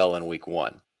NFL in week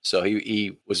 1. So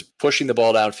he was pushing the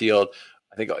ball downfield.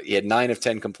 I think he had 9 of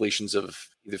 10 completions of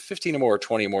either 15 or more or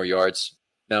 20 or more yards.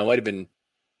 No, it might have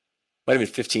been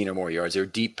 15 or more yards. They were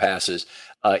deep passes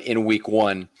in week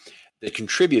 1 that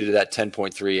contributed to that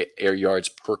 10.3 air yards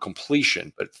per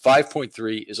completion. But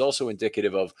 5.3 is also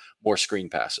indicative of more screen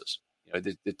passes.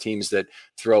 The teams that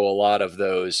throw a lot of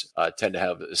those tend to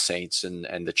have the Saints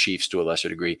and the Chiefs to a lesser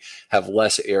degree have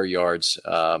less air yards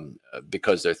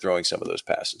because they're throwing some of those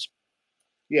passes.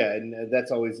 Yeah, and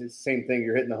that's always the same thing.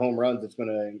 You're hitting the home runs. It's going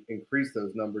to increase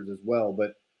those numbers as well.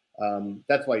 But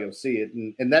that's why you'll see it.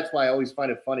 And that's why I always find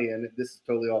it funny, and this is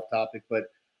totally off topic, but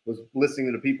was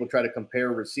listening to people try to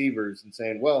compare receivers and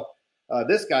saying, well,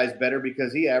 this guy's better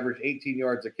because he averaged 18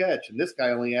 yards a catch, and this guy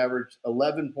only averaged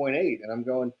 11.8. And I'm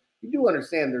going, you do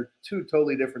understand they're two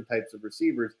totally different types of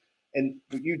receivers. And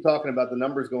you talking about the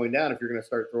numbers going down, if you're going to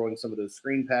start throwing some of those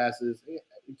screen passes,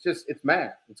 it's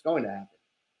math. It's going to happen.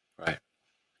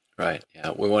 Right.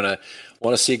 Yeah. We want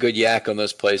to see a good yak on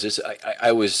those plays.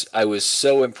 I was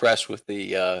so impressed with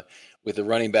the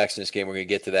running backs in this game. We're going to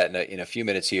get to that in a few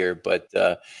minutes here, but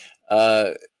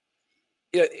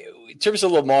in terms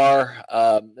of Lamar,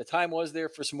 the time was there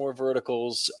for some more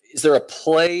verticals. Is there a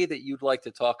play that you'd like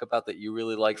to talk about that you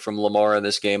really like from Lamar in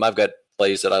this game? I've got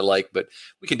plays that I like, but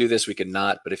we can do this, we can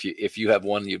not. But if you have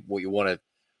one you want to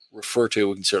refer to,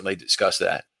 we can certainly discuss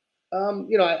that.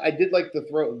 I did like the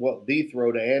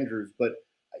throw to Andrews, but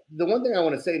the one thing I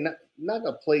want to say, not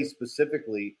a play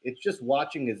specifically, it's just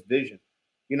watching his vision.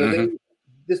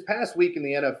 This past week in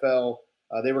the NFL,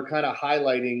 they were kind of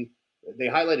they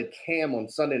highlighted Cam on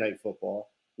Sunday Night Football,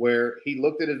 where he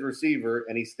looked at his receiver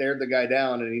and he stared the guy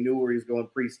down and he knew where he was going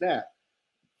pre-snap.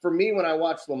 For me, when I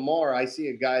watch Lamar, I see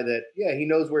a guy that, he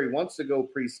knows where he wants to go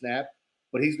pre-snap,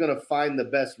 but he's going to find the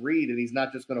best read, and he's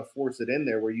not just going to force it in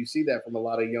there, where you see that from a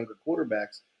lot of younger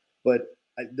quarterbacks. But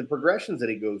the progressions that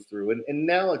he goes through, and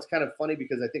now it's kind of funny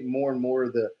because I think more and more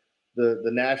of the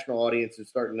national audience is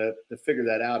starting to figure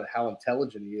that out, how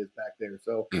intelligent he is back there.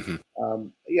 So,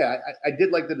 I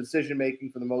did like the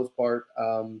decision-making for the most part,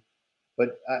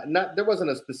 but there wasn't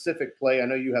a specific play. I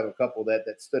know you have a couple that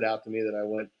stood out to me that I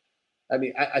went. I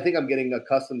mean, I think I'm getting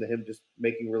accustomed to him just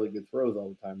making really good throws all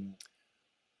the time now.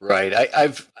 Right.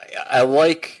 I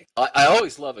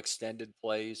always love extended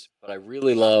plays, but I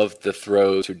really love the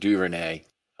throw to Duvernay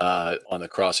on the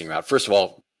crossing route. First of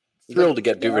all, thrilled to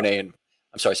get Duvernay in.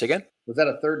 I'm sorry, say again? Was that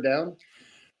a third down?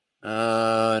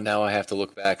 Now I have to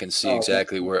look back and see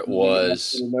exactly where it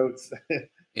was. Notes.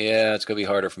 Yeah, it's going to be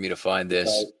harder for me to find this.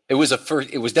 Right.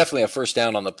 It was definitely a first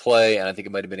down on the play, and I think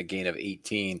it might have been a gain of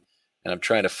 18, and I'm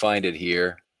trying to find it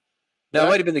here. No, it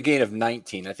might have been the gain of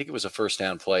 19. I think it was a first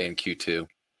down play in Q2.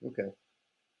 Okay.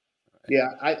 Yeah,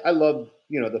 I love,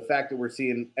 the fact that we're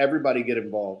seeing everybody get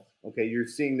involved. Okay, you're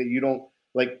seeing that you don't,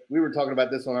 like we were talking about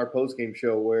this on our post-game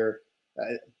show where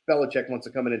Belichick wants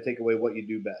to come in and take away what you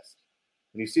do best.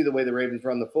 And you see the way the Ravens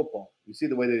run the football. You see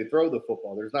the way they throw the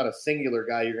football. There's not a singular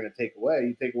guy you're going to take away.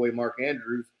 You take away Mark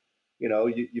Andrews,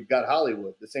 you've got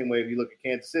Hollywood. The same way if you look at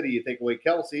Kansas City, you take away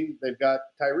Kelsey, they've got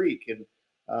Tyreek. And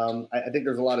I think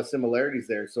there's a lot of similarities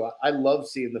there. So I love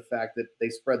seeing the fact that they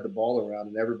spread the ball around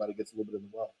and everybody gets a little bit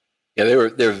of the wealth. Yeah,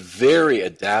 they're very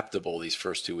adaptable these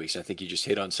first 2 weeks. I think you just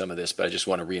hit on some of this, but I just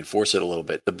want to reinforce it a little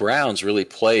bit. The Browns really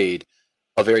played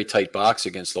a very tight box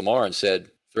against Lamar and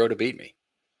said, throw to beat me.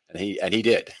 And he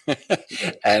did.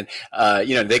 And,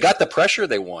 they got the pressure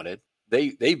they wanted.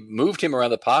 They moved him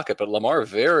around the pocket, but Lamar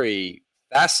very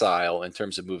facile in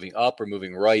terms of moving up or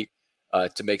moving right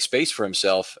to make space for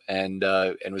himself and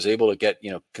was able to get,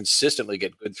 consistently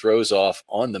get good throws off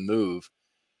on the move.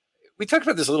 We talked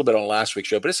about this a little bit on last week's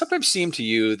show, but it sometimes seemed to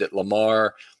you that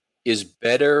Lamar is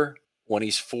better when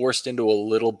he's forced into a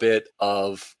little bit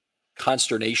of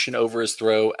consternation over his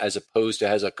throw as opposed to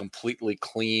has a completely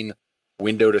clean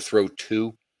window to throw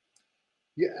to?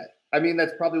 Yeah, I mean,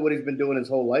 that's probably what he's been doing his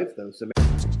whole life, though. So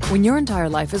when your entire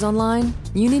life is online,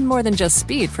 you need more than just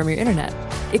speed from your internet.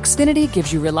 Xfinity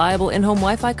gives you reliable in-home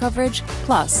Wi-Fi coverage,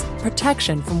 plus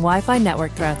protection from Wi-Fi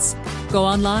network threats. Go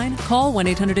online, call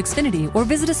 1-800-XFINITY, or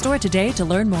visit a store today to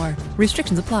learn more.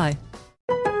 Restrictions apply.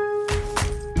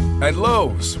 At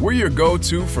Lowe's, we're your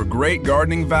go-to for great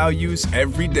gardening values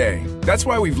every day. That's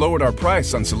why we've lowered our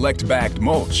price on select bagged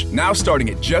mulch, now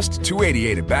starting at just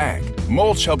 $2.88 a bag.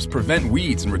 Mulch helps prevent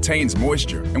weeds and retains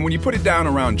moisture, and when you put it down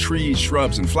around trees,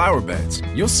 shrubs, and flower beds,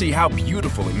 you'll see how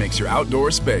beautiful it makes your outdoor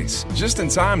space. Just in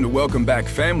time to welcome back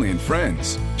family and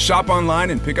friends. Shop online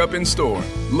and pick up in store.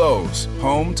 Lowe's,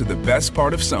 home to the best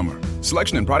part of summer.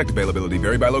 Selection and product availability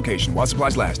vary by location. While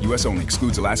supplies last, U.S. only.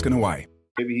 Excludes Alaska and Hawaii.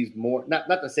 Maybe he's more, not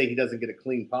to say he doesn't get a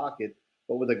clean pocket,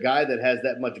 but with a guy that has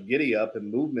that much giddy up and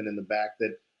movement in the back,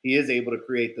 that he is able to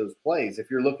create those plays.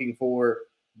 If you're looking for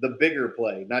the bigger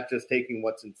play, not just taking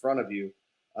what's in front of you.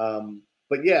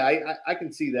 But yeah, I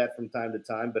can see that from time to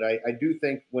time, but I do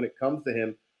think when it comes to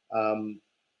him,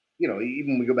 even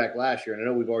when we go back last year, and I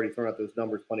know we've already thrown out those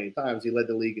numbers plenty of times, he led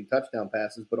the league in touchdown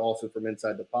passes, but also from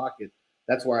inside the pocket.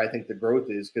 That's where I think the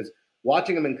growth is, because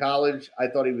watching him in college, I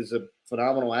thought he was a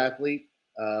phenomenal athlete.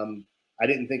 I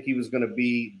didn't think he was going to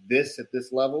be this at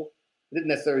this level. I didn't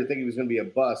necessarily think he was going to be a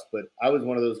bust, but I was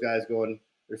one of those guys going,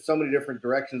 there's so many different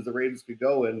directions the Ravens could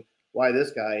go in. Why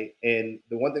this guy? And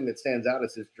the one thing that stands out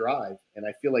is his drive. And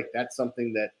I feel like that's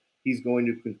something that he's going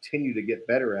to continue to get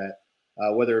better at,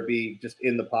 whether it be just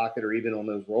in the pocket or even on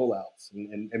those rollouts.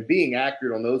 And being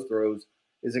accurate on those throws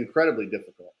is incredibly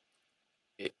difficult.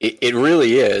 It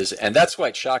really is. And that's why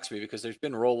it shocks me, because there's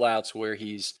been rollouts where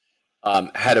he's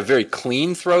had a very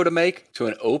clean throw to make to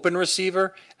an open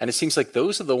receiver, and it seems like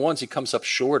those are the ones he comes up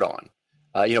short on.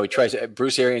 He tries.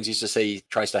 Bruce Arians used to say he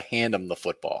tries to hand him the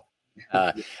football,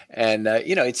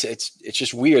 it's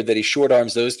just weird that he short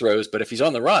arms those throws. But if he's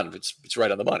on the run, it's right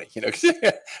on the money.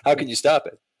 How can you stop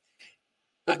it?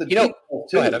 Go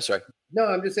ahead. I'm sorry. No,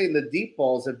 I'm just saying the deep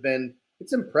balls have been.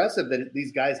 It's impressive that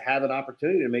these guys have an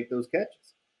opportunity to make those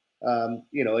catches.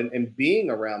 And being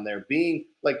around there, being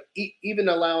like even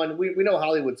allowing, we know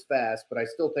Hollywood's fast, but I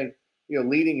still think,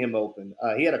 leading him open.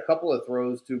 He had a couple of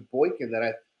throws to Boykin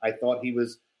that I thought he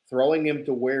was throwing him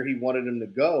to where he wanted him to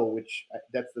go, which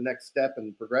that's the next step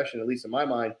in progression, at least in my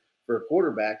mind, for a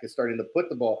quarterback, is starting to put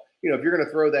the ball. If you're going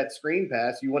to throw that screen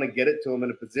pass, you want to get it to him in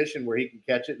a position where he can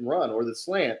catch it and run, or the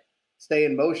slant, stay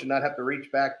in motion, not have to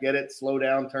reach back, get it, slow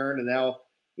down, turn, and now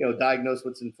diagnose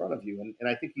what's in front of you. And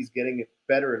I think he's getting it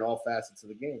better in all facets of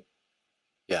the game.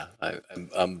 Yeah,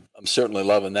 I'm certainly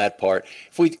loving that part.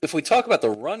 If we talk about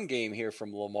the run game here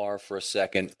from Lamar for a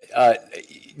second,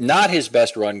 not his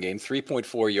best run game,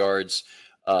 3.4 yards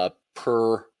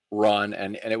per run,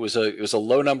 and it was a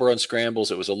low number on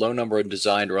scrambles, it was a low number on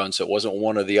designed runs, so it wasn't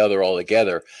one or the other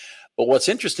altogether. But what's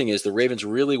interesting is the Ravens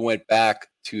really went back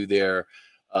to their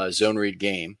zone read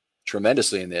game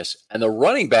tremendously in this, and the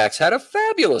running backs had a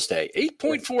fabulous day.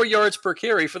 8.4 yards per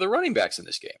carry for the running backs in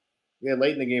this game. Yeah,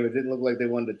 late in the game, it didn't look like they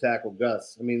wanted to tackle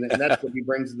Gus. I mean, and that's what he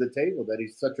brings to the table, that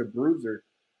he's such a bruiser.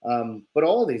 But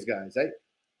all of these guys,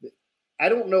 I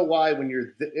don't know why when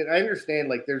you're and I understand,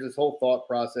 like, there's this whole thought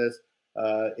process.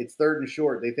 It's third and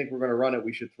short. They think we're going to run it.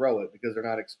 We should throw it because they're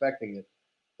not expecting it.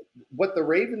 What the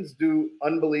Ravens do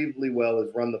unbelievably well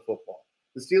is run the football.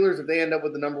 The Steelers, if they end up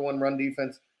with the number one run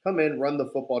defense, come in, run the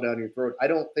football down your throat. I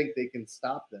don't think they can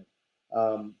stop them.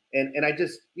 And I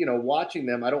just, watching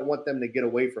them, I don't want them to get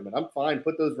away from it. I'm fine.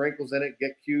 Put those wrinkles in it,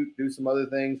 get cute, do some other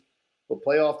things. But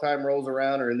playoff time rolls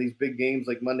around, or in these big games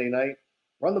like Monday night,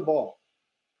 run the ball.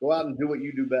 Go out and do what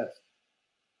you do best.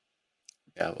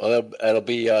 Yeah, well,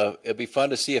 it'll be fun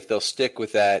to see if they'll stick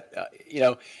with that.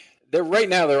 They're right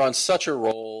now they're on such a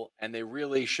roll, and they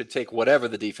really should take whatever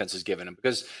the defense is giving them,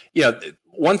 because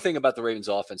one thing about the Ravens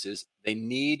offense is they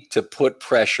need to put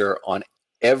pressure on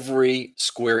every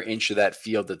square inch of that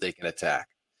field that they can attack.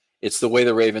 It's the way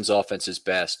the Ravens offense is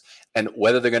best, and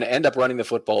whether they're going to end up running the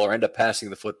football or end up passing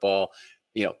the football,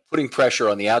 putting pressure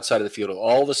on the outside of the field with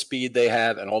all the speed they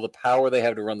have and all the power they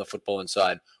have to run the football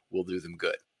inside will do them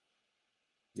good.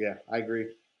 Yeah, I agree.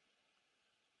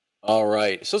 All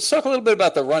right. So let's talk a little bit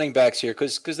about the running backs here,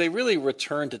 because they really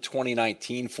returned to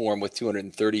 2019 form with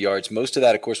 230 yards. Most of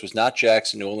that, of course, was not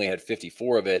Jackson, who only had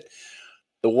 54 of it.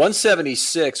 The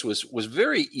 176 was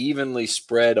very evenly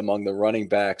spread among the running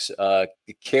backs. The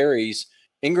carries,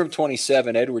 Ingram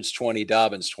 27, Edwards 20,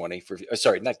 Dobbins 20.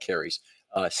 Not carries,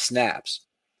 snaps.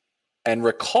 And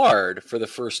Ricard, for the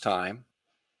first time,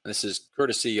 and this is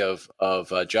courtesy of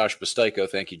Josh Bustaico,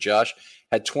 thank you, Josh,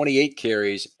 had 28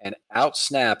 carries and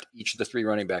out-snapped each of the three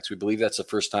running backs. We believe that's the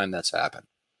first time that's happened.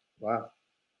 Wow.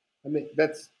 I mean,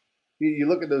 you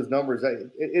look at those numbers,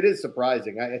 it is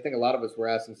surprising. I think a lot of us were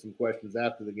asking some questions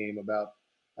after the game about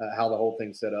how the whole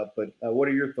thing's set up. But what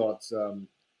are your thoughts,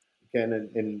 Ken,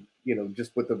 and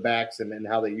just with the backs and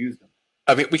how they use them?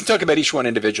 I mean, we can talk about each one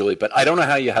individually, but I don't know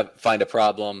how you find a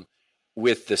problem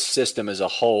with the system as a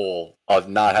whole of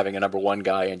not having a number one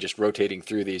guy and just rotating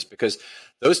through these, because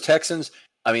those Texans,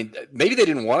 I mean, maybe they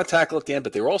didn't want to tackle at the end,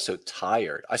 but they were also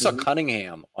tired. I saw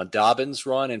Cunningham on Dobbins'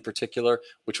 run in particular,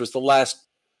 which was the last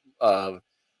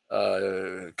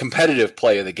competitive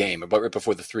play of the game, about right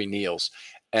before the 3 kneels.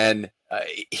 And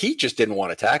he just didn't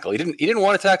want to tackle. He didn't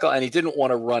want to tackle, and he didn't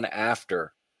want to run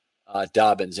after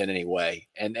Dobbins in any way.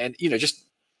 And just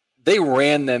they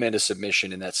ran them into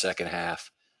submission in that second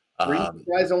half. Were you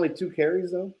surprised only 2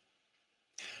 carries though?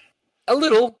 A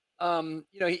little.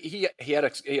 He had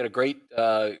a great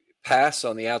pass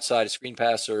on the outside, a screen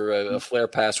pass or a flare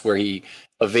pass where he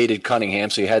evaded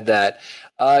Cunningham. So he had that.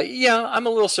 I'm a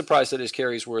little surprised that his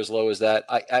carries were as low as that.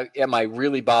 Am I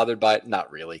really bothered by it?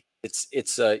 Not really.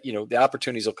 It's the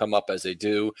opportunities will come up as they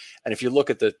do. And if you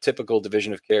look at the typical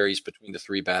division of carries between the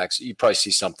 3 backs, you probably see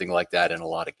something like that in a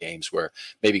lot of games where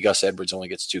maybe Gus Edwards only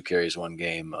gets 2 carries one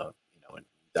game, and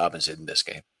Dobbins did in this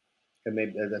game. And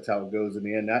maybe that's how it goes in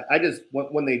the end. I just,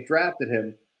 when they drafted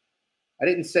him, I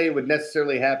didn't say it would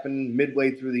necessarily happen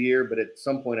midway through the year, but at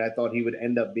some point I thought he would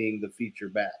end up being the feature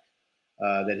back,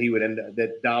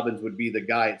 that Dobbins would be the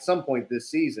guy at some point this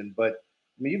season. But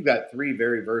I mean, you've got 3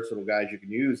 very versatile guys you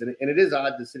can use. And it is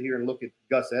odd to sit here and look at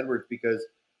Gus Edwards, because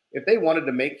if they wanted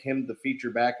to make him the feature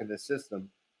back in the system,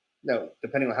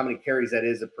 depending on how many carries that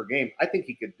is per game, I think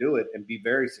he could do it and be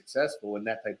very successful in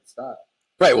that type of style.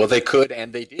 Right. Well, they could,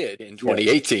 and they did in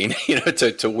 2018,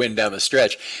 to win down the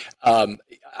stretch. I'm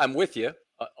with you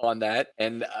on that.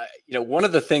 And, one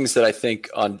of the things that I think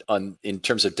on in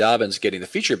terms of Dobbins getting the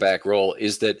feature back role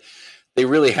is that they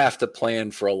really have to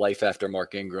plan for a life after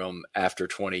Mark Ingram after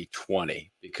 2020,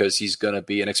 because he's going to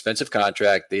be an expensive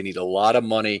contract. They need a lot of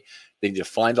money. They need to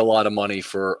find a lot of money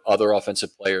for other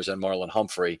offensive players and Marlon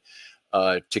Humphrey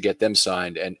to get them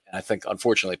signed. And I think,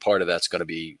 unfortunately, part of that's going to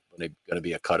be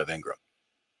a cut of Ingram.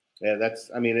 Yeah,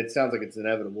 it sounds like it's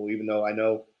inevitable, even though I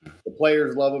know the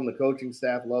players love him, the coaching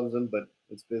staff loves him, but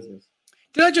it's business.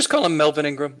 Did I just call him Melvin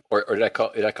Ingram, or did I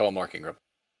call him Mark Ingram?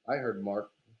 I heard Mark.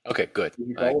 Okay, good. Did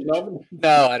you call him Melvin?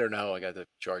 No, I don't know. I got the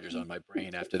Chargers on my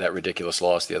brain after that ridiculous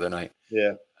loss the other night.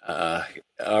 Yeah.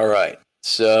 All right.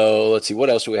 So let's see.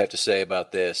 What else do we have to say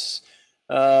about this?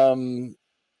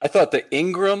 I thought that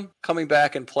Ingram coming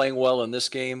back and playing well in this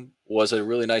game was a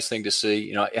really nice thing to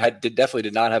see. Definitely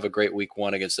did not have a great week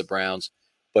 1 against the Browns,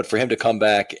 but for him to come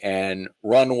back and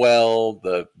run well,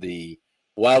 the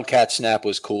Wildcat snap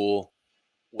was cool,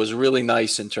 was really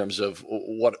nice in terms of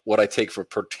what I take for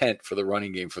portent for the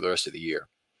running game for the rest of the year.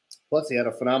 Plus, he had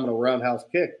a phenomenal roundhouse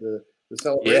kick. The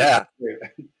celebration. Yeah.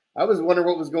 I was wondering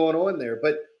what was going on there,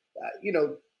 but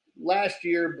last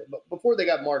year, before they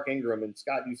got Mark Ingram, and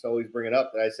Scott used to always bring it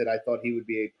up, that I said I thought he would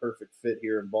be a perfect fit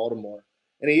here in Baltimore.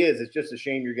 And he is. It's just a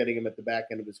shame you're getting him at the back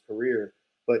end of his career.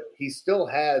 But he still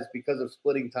has, because of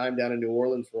splitting time down in New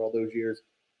Orleans for all those years,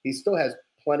 he still has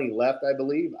plenty left, I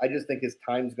believe. I just think his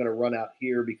time's going to run out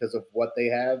here because of what they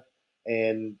have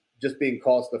and just being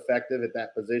cost effective at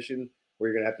that position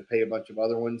where you're going to have to pay a bunch of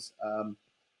other ones.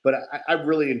 But I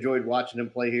really enjoyed watching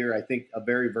him play here. I think a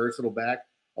very versatile back,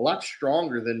 a lot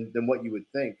stronger than what you would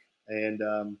think. And,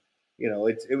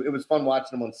 it was fun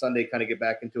watching him on Sunday kind of get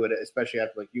back into it, especially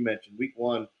after, like you mentioned, week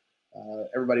 1,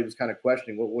 everybody was kind of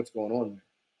questioning what's going on there.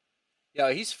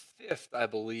 Yeah, he's 5th, I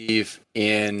believe,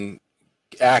 in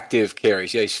active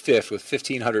carries. Yeah, he's 5th with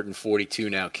 1,542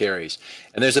 now carries.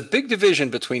 And there's a big division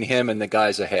between him and the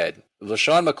guys ahead.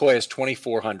 LaShawn McCoy has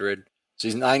 2,400, so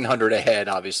he's 900 ahead,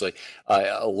 obviously.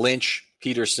 Lynch,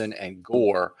 Peterson, and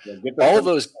Gore. Yeah, all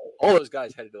those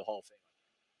guys headed to the Hall of Fame.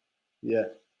 Yeah.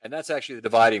 And that's actually the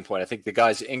dividing point. I think the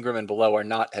guys Ingram and below are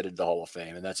not headed to the Hall of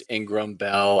Fame, and that's Ingram,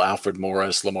 Bell, Alfred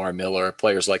Morris, Lamar Miller,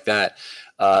 players like that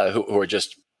who are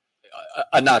just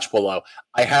a notch below.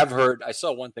 I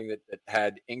saw one thing that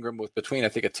had Ingram with between, I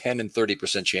think, a 10 and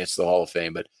 30% chance to the Hall of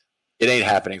Fame, but it ain't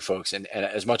happening, folks. And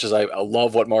as much as I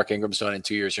love what Mark Ingram's done in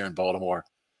 2 years here in Baltimore,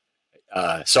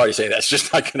 sorry to say that's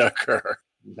just not going to occur.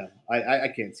 No, I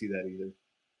can't see that either.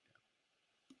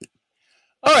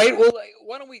 All right. Well,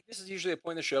 why don't we? This is usually a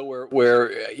point in the show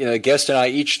where guest and I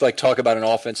each talk about an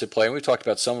offensive play, and we've talked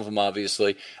about some of them,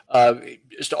 obviously.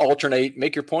 Just to alternate,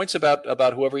 make your points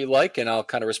about whoever you like, and I'll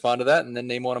kind of respond to that, and then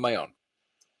name one of my own.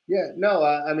 Yeah. No.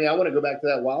 I want to go back to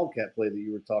that Wildcat play that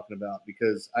you were talking about,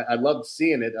 because I loved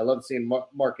seeing it. I loved seeing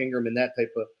Mark Ingram in that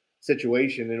type of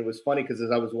situation, and it was funny because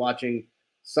as I was watching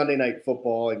Sunday Night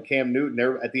Football and Cam Newton,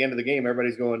 at the end of the game,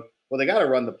 everybody's going, "Well, they got to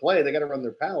run the play. They got to run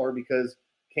their power because."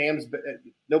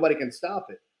 Nobody can stop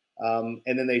it.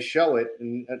 And then they show it.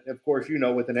 And of course,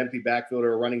 with an empty backfield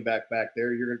or a running back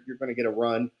there, you're going to get a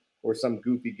run or some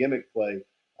goofy gimmick play.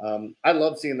 I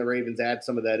love seeing the Ravens add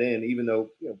some of that in, even though,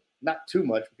 not too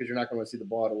much because you're not going to see the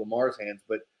ball out of Lamar's hands,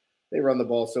 but they run the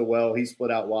ball so well. He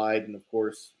split out wide, and of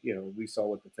course, we saw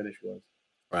what the finish was.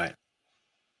 Right.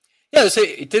 Yeah. So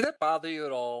did that bother you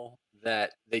at all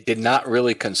that they did not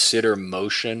really consider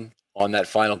motion on that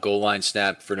final goal line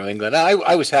snap for New England?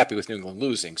 I was happy with New England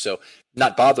losing, so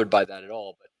not bothered by that at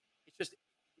all. But it's just,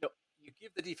 you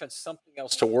give the defense something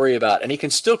else to worry about, and he can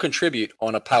still contribute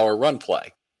on a power run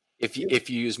play if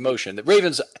you use motion. The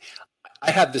Ravens,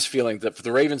 I have this feeling that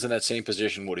the Ravens in that same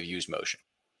position would have used motion.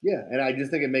 Yeah, and I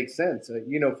just think it makes sense.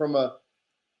 From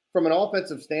an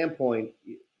offensive standpoint,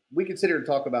 we could sit here and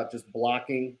talk about just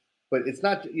blocking, but it's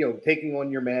not, taking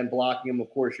on your man, blocking him. Of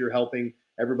course, you're helping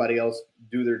everybody else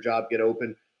do their job, get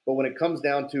open. But when it comes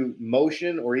down to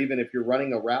motion, or even if you're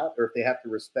running a route, or if they have to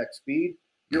respect speed,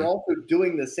 you're also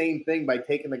doing the same thing by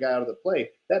taking the guy out of the play.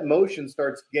 That motion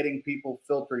starts getting people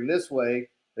filtering this way.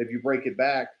 If you break it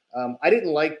back, I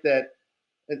didn't like that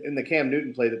in the Cam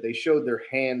Newton play that they showed their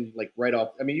hand like right off.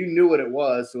 I mean, you knew what it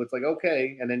was, so it's like,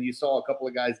 okay. And then you saw a couple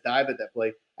of guys dive at that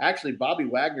play. Actually, Bobby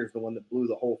Wagner's the one that blew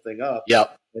the whole thing up.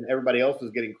 Yep. And everybody else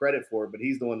was getting credit for it, but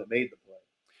he's the one that made the play.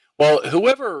 Well,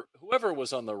 whoever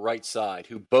was on the right side,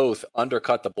 who both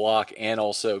undercut the block and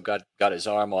also got his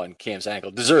arm on Cam's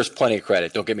ankle, deserves plenty of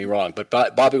credit. Don't get me wrong, but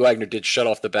Bobby Wagner did shut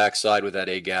off the backside with that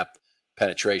A-gap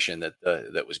penetration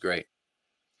that was great.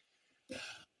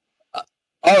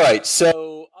 All right,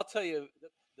 so I'll tell you,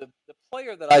 the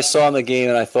player that I saw in the game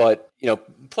and I thought,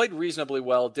 played reasonably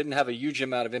well, didn't have a huge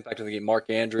amount of impact on the game, Mark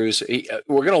Andrews.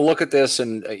 We're going to look at this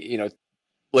and,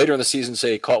 later in the season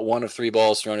say he caught 1 of 3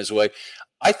 balls thrown his way.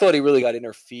 I thought he really got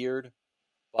interfered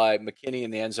by McKinney in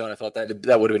the end zone. I thought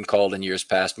that would have been called in years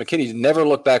past. McKinney never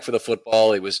looked back for the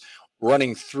football. He was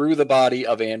running through the body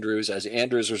of Andrews as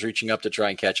Andrews was reaching up to try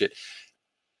and catch it.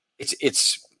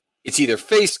 It's either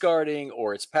face guarding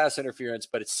or it's pass interference,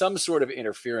 but it's some sort of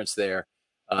interference there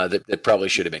that probably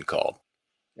should have been called.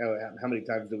 Oh, how many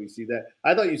times do we see that?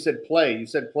 I thought you said play. You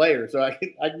said player, so I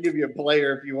can give you a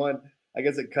player if you want. I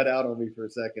guess it cut out on me for a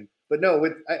second. But no,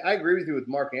 I agree with you with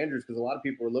Mark Andrews because a lot of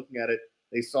people were looking at it.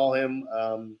 They saw him,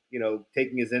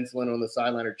 taking his insulin on the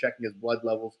sideline or checking his blood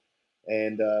levels.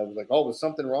 And was like, was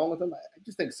something wrong with him? I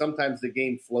just think sometimes the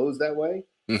game flows that way.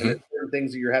 Mm-hmm. And there's certain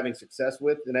things that you're having success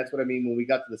with. And that's what I mean when we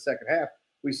got to the second half.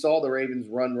 We saw the Ravens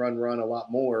run a lot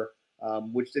more,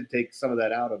 which did take some of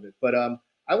that out of it. But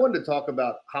I wanted to talk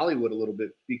about Hollywood a little bit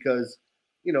because,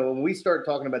 when we start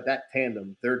talking about that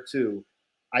tandem, they're two.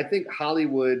 I think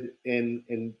Hollywood, and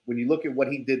when you look at what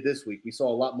he did this week, we saw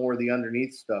a lot more of the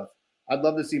underneath stuff. I'd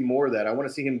love to see more of that. I want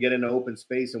to see him get into open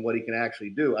space and what he can actually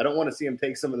do. I don't want to see him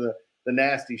take some of the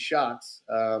nasty shots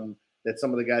that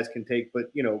some of the guys can take, but,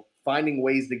 finding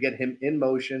ways to get him in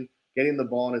motion, getting the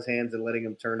ball in his hands and letting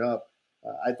him turn up.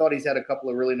 I thought he's had a couple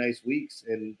of really nice weeks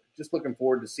and just looking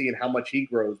forward to seeing how much he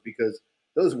grows because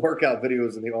those workout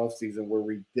videos in the offseason were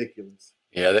ridiculous.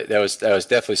 Yeah, that was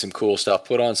definitely some cool stuff.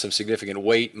 Put on some significant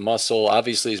weight, muscle.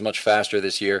 Obviously, he's much faster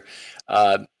this year.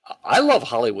 I love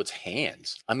Hollywood's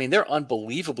hands. I mean, they're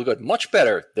unbelievably good, much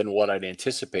better than what I'd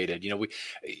anticipated. We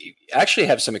actually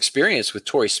have some experience with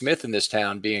Torrey Smith in this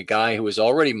town, being a guy who was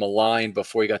already maligned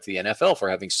before he got to the NFL for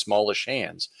having smallish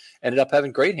hands. Ended up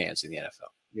having great hands in the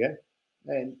NFL. Yeah.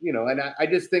 And, and I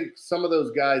just think some of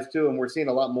those guys, too, and we're seeing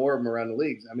a lot more of them around the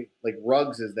leagues. I mean, like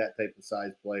Ruggs is that type of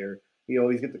size player. You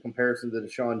always get the comparison to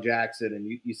Deshaun Jackson,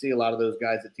 and you see a lot of those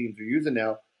guys that teams are using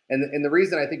now. And the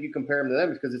reason I think you compare him to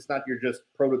them is because it's not your just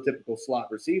prototypical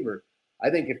slot receiver. I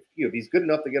think if he's good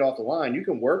enough to get off the line, you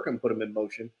can work him, put him in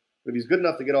motion. But if he's good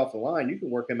enough to get off the line, you can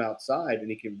work him outside, and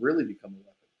he can really become a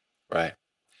weapon. Right.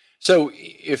 So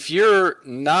if you're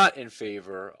not in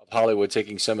favor of Hollywood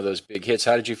taking some of those big hits,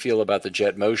 how did you feel about the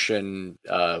jet motion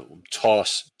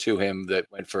toss to him that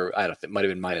went for, I don't think, it might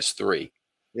have been -3?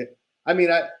 Yeah. I mean,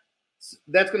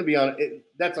 that's going to be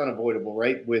that's unavoidable,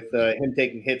 right? With him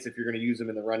taking hits if you're going to use him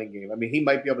in the running game. I mean, he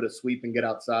might be able to sweep and get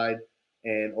outside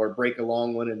or break a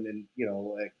long one and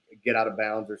get out of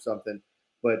bounds or something.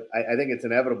 But I think it's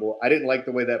inevitable. I didn't like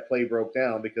the way that play broke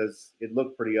down because it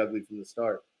looked pretty ugly from the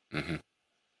start. Mm-hmm.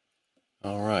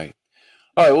 All right.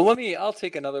 Well, I'll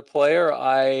take another player.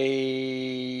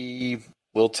 I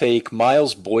will take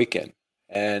Miles Boykin,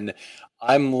 and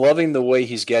I'm loving the way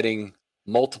he's getting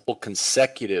multiple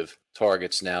consecutive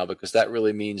targets now because that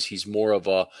really means he's more of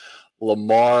a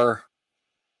Lamar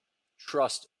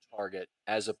trust target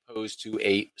as opposed to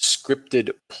a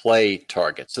scripted play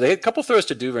target. So they had a couple throws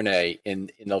to Duvernay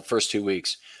in the first 2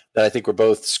 weeks that I think were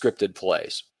both scripted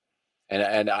plays.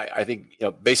 And I think,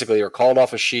 basically they were called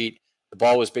off a sheet. The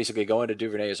ball was basically going to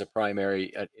Duvernay as a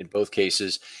primary in both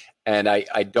cases. And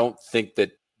I don't think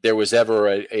that there was ever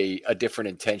a different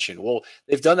intention. Well,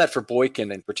 they've done that for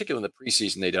Boykin, and particularly in the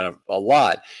preseason, they've done a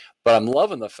lot. But I'm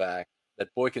loving the fact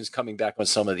that Boykin's coming back on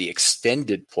some of the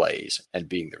extended plays and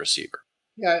being the receiver.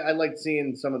 Yeah, I like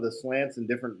seeing some of the slants and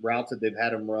different routes that they've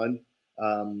had him run.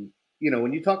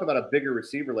 When you talk about a bigger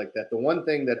receiver like that, the one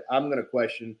thing that I'm going to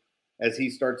question as he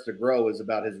starts to grow is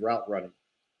about his route running.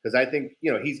 Because I think,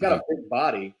 he's got a big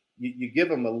body. You give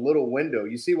him a little window.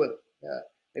 You see what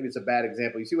maybe it's a bad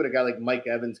example. You see what a guy like Mike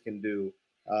Evans can do,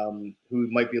 who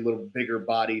might be a little bigger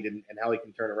bodied and how he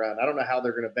can turn around. I don't know how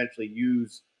they're going to eventually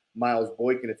use Miles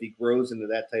Boykin if he grows into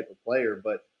that type of player.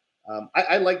 But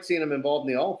I like seeing him involved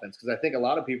in the offense because I think a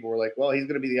lot of people were like, well, he's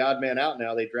going to be the odd man out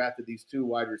now. They drafted these 2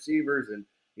 wide receivers and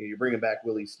you're bringing back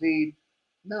Willie Snead.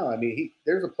 No, I mean,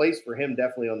 there's a place for him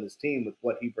definitely on this team with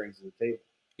what he brings to the table.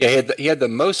 Yeah, he had the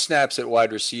most snaps at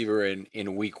wide receiver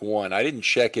in week 1. I didn't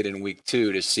check it in week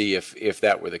 2 to see if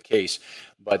that were the case,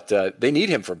 but they need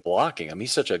him for blocking. I mean,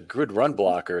 he's such a good run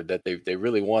blocker that they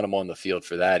really want him on the field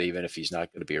for that, even if he's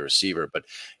not going to be a receiver. But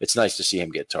it's nice to see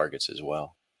him get targets as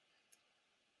well.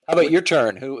 How about your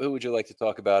turn? Who would you like to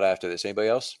talk about after this? Anybody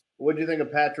else? What do you think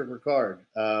of Patrick Ricard?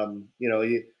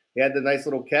 He had the nice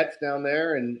little catch down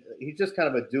there, and he's just kind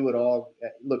of a do-it-all.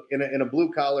 Look, in a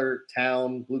blue-collar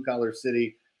town, blue-collar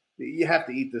city, you have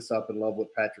to eat this up and love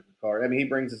with Patrick Ricard. I mean, he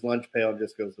brings his lunch pail and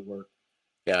just goes to work.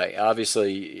 Yeah,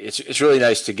 obviously, it's really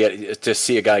nice to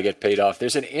see a guy get paid off.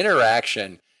 There's an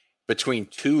interaction between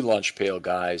 2 lunch pail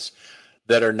guys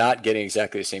that are not getting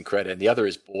exactly the same credit, and the other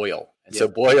is Boyle. And so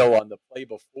Boyle on the play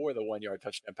before the 1-yard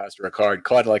touchdown pass to Ricard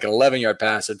caught like an 11-yard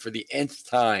pass, and for the nth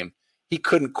time, he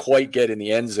couldn't quite get in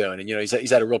the end zone. And, he's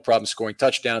had a real problem scoring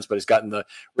touchdowns, but he's gotten the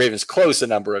Ravens close a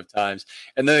number of times.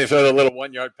 And then they throw the little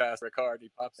 1-yard pass to Ricard. He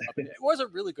pops up. It was a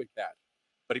really good catch,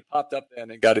 but he popped up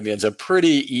then and got in the end zone.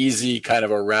 Pretty easy kind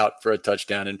of a route for a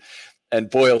touchdown. And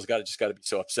Boyle's just got to be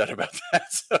so upset about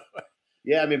that. So.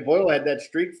 Yeah, I mean, Boyle had that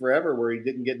streak forever where he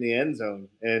didn't get in the end zone.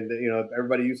 And,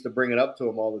 everybody used to bring it up to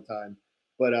him all the time.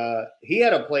 But he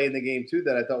had a play in the game, too,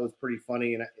 that I thought was pretty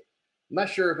funny. And I'm not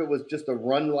sure if it was just a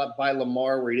run by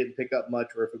Lamar where he didn't pick up much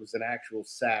or if it was an actual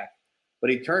sack. But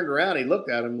he turned around, he looked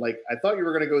at him like, I thought you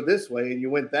were going to go this way, and you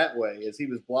went that way as he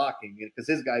was blocking because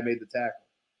his guy made the tackle.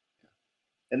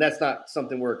 And that's not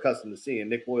something we're accustomed to seeing.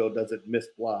 Nick Boyle doesn't miss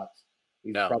blocks.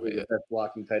 He's probably the best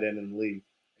blocking tight end in the league.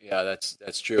 Yeah,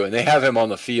 that's true. And they have him on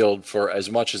the field for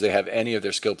as much as they have any of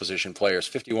their skill position players.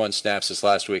 51 snaps this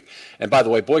last week. And by the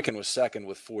way, Boykin was second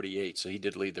with 48, so he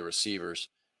did lead the receivers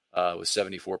with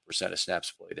 74% of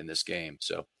snaps played in this game.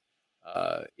 So,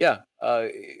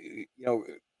 Ricard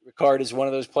is one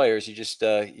of those players you just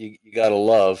you got to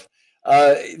love.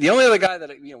 The only other guy that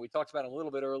we talked about a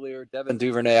little bit earlier, Devin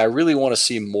Duvernay, I really want to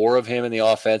see more of him in the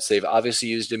offense. They've obviously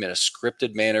used him in a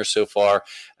scripted manner so far,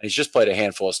 and he's just played a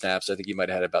handful of snaps. I think he might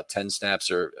have had about 10 snaps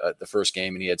the first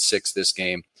game, and he had 6 this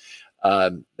game.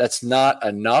 That's not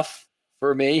enough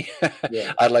for me.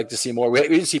 Yeah. I'd like to see more. We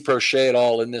didn't see Prochet at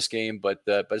all in this game, but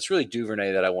it's really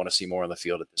Duvernay that I want to see more on the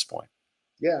field at this point.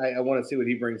 Yeah, I want to see what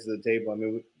he brings to the table. I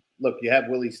mean, look, you have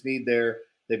Willie Snead there.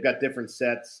 They've got different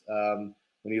sets.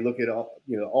 When you look at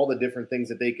all the different things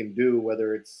that they can do,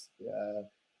 whether it's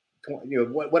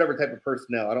whatever type of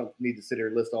personnel, I don't need to sit here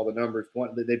and list all the numbers.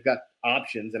 They've got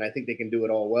options, and I think they can do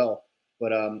it all well.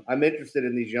 But I'm interested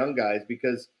in these young guys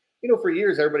because for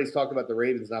years everybody's talked about the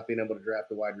Ravens not being able to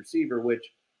draft a wide receiver, which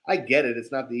I get it.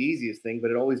 It's not the easiest thing, but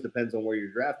it always depends on where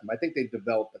you're drafting. I think they've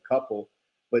developed a couple,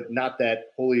 but not that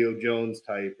Julio Jones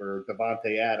type or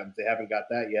Devontae Adams. They haven't got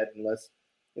that yet, unless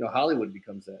Hollywood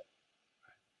becomes that.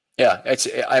 Yeah,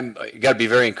 you got to be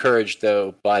very encouraged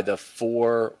though by the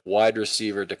 4 wide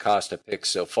receiver DaCosta picks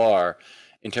so far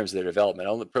in terms of their development.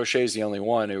 Only Prochet is the only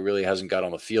one who really hasn't got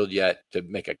on the field yet to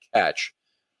make a catch,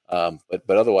 but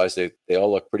otherwise they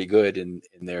all look pretty good in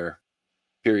their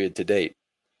period to date.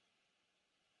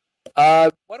 Why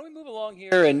don't we move along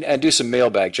here and do some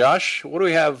mailbag? Josh, what do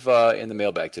we have in the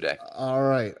mailbag today? All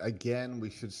right. Again, we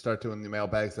should start doing the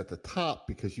mailbags at the top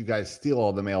because you guys steal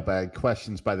all the mailbag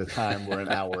questions by the time we're an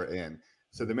hour in.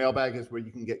 So the mailbag is where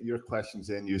you can get your questions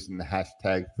in using the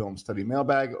hashtag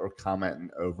FilmStudyMailbag or commenting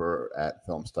over at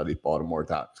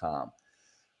filmstudybaltimore.com.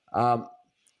 All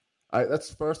right, let's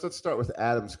start with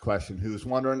Adam's question, who's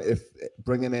wondering if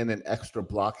bringing in an extra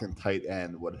blocking tight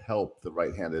end would help the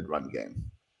right-handed run game.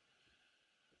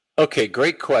 Okay,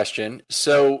 great question.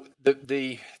 So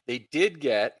they did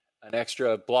get an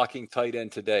extra blocking tight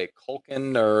end today,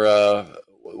 Culkin or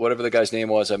whatever the guy's name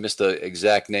was. I missed the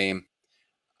exact name.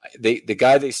 The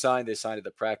guy they signed at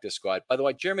the practice squad. By the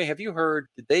way, Jeremy, have you heard?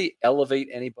 Did they elevate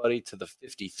anybody to the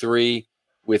 53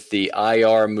 with the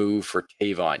IR move for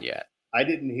Tavon yet? I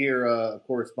didn't hear a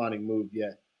corresponding move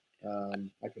yet.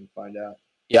 I can find out.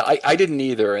 Yeah, I didn't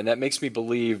either, and that makes me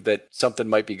believe that something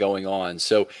might be going on.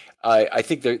 So I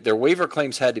think their waiver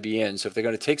claims had to be in. So if they're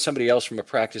going to take somebody else from a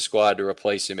practice squad to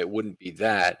replace him, it wouldn't be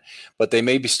that. But they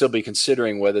may still be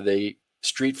considering whether they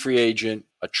street free agent,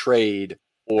 a trade,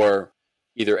 or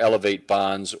either elevate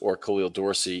Bonds or Khalil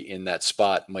Dorsey in that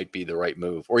spot might be the right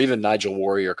move. Or even Nigel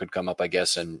Warrior could come up, I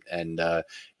guess, and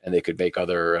they could make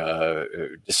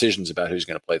other decisions about who's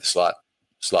going to play the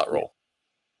slot role.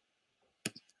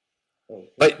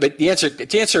 But to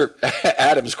answer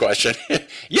Adam's question,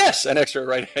 yes, an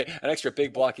extra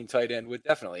big blocking tight end would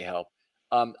definitely help.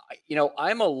 I'm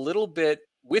a little bit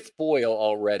with Boyle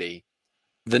already.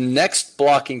 The next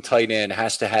blocking tight end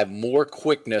has to have more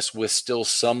quickness with still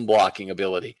some blocking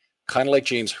ability, kind of like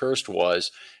James Hurst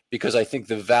was, because I think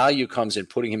the value comes in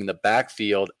putting him in the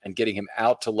backfield and getting him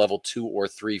out to level 2 or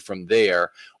 3 from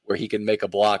there, where he can make a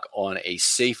block on a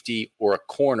safety or a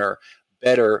corner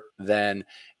better than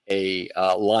a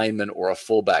lineman or a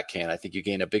fullback can. I think you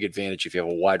gain a big advantage if you have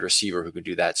a wide receiver who can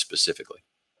do that specifically.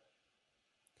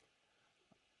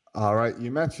 All right.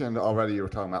 You mentioned already you were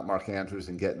talking about Mark Andrews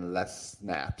and getting less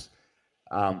snaps.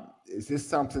 Is this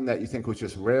something that you think was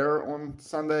just rare on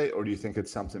Sunday, or do you think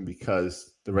it's something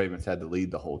because the Ravens had the lead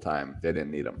the whole time, they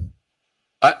didn't need him?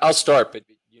 I'll start, but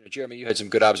Jeremy, you had some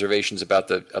good observations about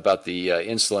the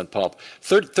insulin pump.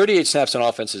 38 snaps on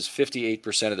offense is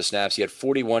 58% of the snaps. He had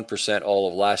 41% all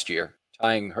of last year,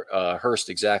 tying Hurst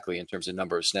exactly in terms of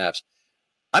number of snaps.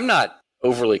 I'm not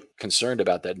overly concerned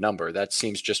about that number. That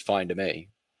seems just fine to me.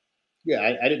 Yeah,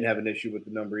 I didn't have an issue with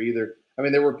the number either. I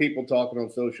mean, there were people talking on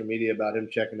social media about him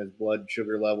checking his blood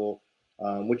sugar level,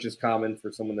 which is common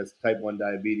for someone that's type 1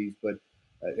 diabetes. But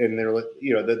and there,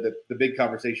 the big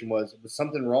conversation was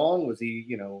something wrong? Was he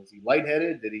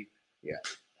lightheaded? Did he? Yeah.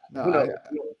 No,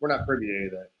 we're not privy to any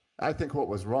of that. I think what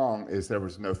was wrong is there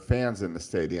was no fans in the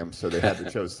stadium, so they had to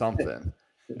show something.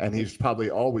 And he's probably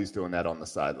always doing that on the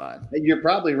sideline. And you're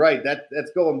probably right.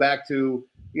 That's going back to,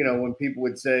 when people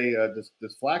would say, does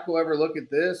Flacco ever look at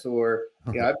this? Or,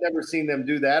 I've never seen them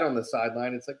do that on the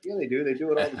sideline. It's like, yeah, they do. They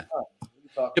do it all the time. What are you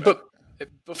talking about?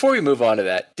 Before we move on to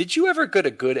that, did you ever get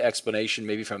a good explanation,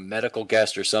 maybe from a medical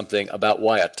guest or something, about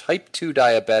why a type 2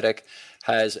 diabetic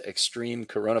has extreme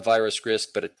coronavirus risk,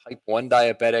 but a type 1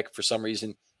 diabetic, for some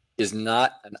reason, is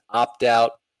not an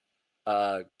opt-out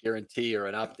guarantee or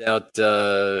an opt-out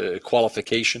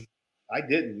qualification? I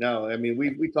didn't know. I mean,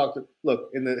 we talked – look,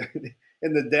 in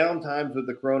the down times with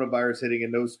the coronavirus hitting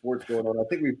and no sports going on, I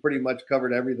think we pretty much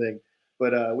covered everything.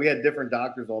 But we had different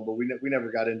doctors on, but we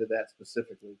never got into that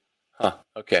specifically. Huh.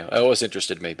 Okay. I always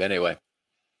interested me, but anyway.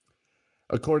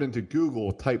 According to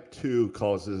Google, type 2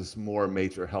 causes more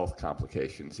major health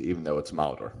complications, even though it's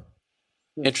milder.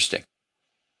 Interesting.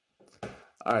 All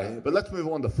right, but let's move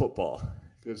on to football,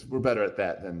 because we're better at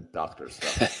that than doctors.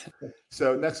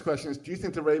 So next question is, do you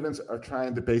think the Ravens are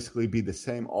trying to basically be the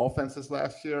same offense as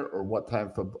last year, or what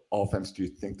type of offense do you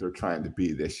think they're trying to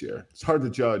be this year? It's hard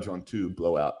to judge on 2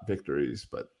 blowout victories,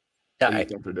 but what do you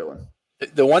think they're doing?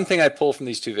 The one thing I pull from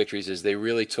these 2 victories is they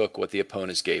really took what the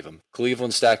opponents gave them.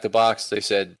 Cleveland stacked the box. They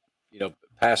said,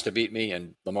 pass to beat me,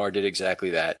 and Lamar did exactly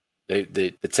that.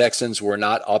 The Texans were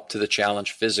not up to the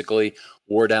challenge physically,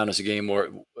 wore down as the game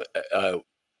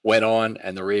went on,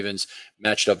 and the Ravens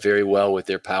matched up very well with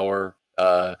their power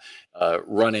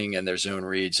running and their zone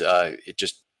reads.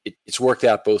 It's worked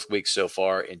out both weeks so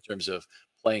far in terms of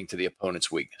playing to the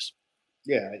opponent's weakness.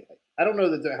 Yeah, I don't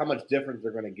know how much difference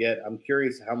they're going to get. I'm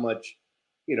curious how much.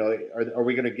 Are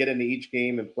we going to get into each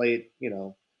game and play it,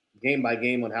 game by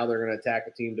game on how they're going to attack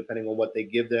a team depending on what they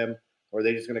give them? Or are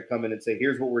they just going to come in and say,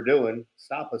 here's what we're doing,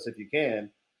 stop us if you can?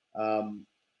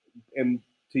 And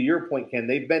to your point, Ken,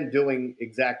 they've been doing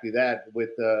exactly that with,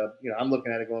 I'm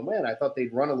looking at it going, man, I thought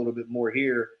they'd run a little bit more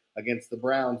here against the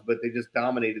Browns, but they just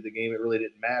dominated the game. It really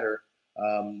didn't matter.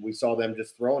 We saw them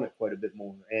just throwing it quite a bit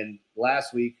more. And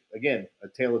last week, again, a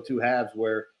tale of 2 halves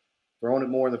where throwing it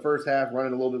more in the first half,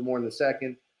 running a little bit more in the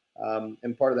second.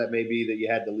 And part of that may be that you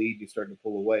had the lead, you started to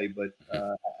pull away. But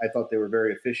I thought they were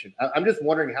very efficient. I'm just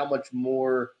wondering how much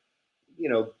more, I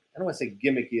don't want to say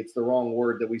gimmicky. It's the wrong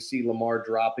word, that we see Lamar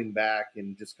dropping back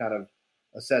and just kind of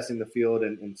assessing the field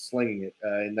and slinging it.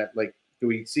 And that, do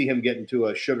we see him get into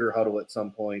a sugar huddle at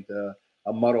some point,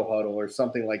 a muddle huddle or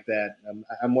something like that?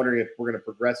 I'm wondering if we're going to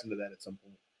progress into that at some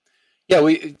point. Yeah,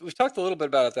 we've talked a little bit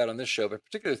about that on this show, but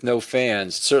particularly with no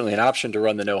fans, it's certainly an option to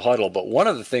run the no huddle. But one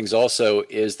of the things also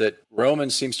is that Roman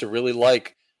seems to really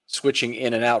like switching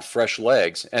in and out fresh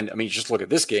legs. And I mean, you just look at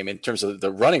this game in terms of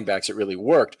the running backs, it really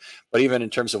worked. But even in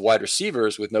terms of wide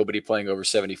receivers, with nobody playing over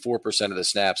 74% of the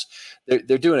snaps,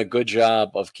 they're doing a good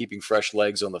job of keeping fresh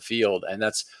legs on the field. And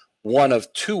that's one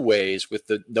of two ways, with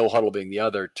the no huddle being the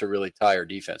other, to really tire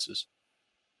defenses.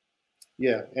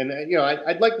 Yeah, and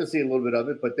I'd like to see a little bit of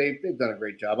it, but they've done a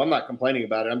great job. I'm not complaining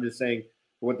about it. I'm just saying,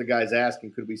 for what the guy's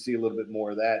asking, could we see a little bit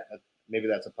more of that? Maybe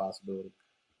that's a possibility.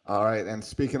 All right, and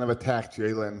speaking of attack,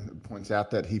 Jalen points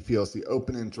out that he feels the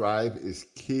opening drive is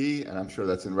key, and I'm sure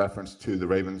that's in reference to the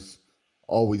Ravens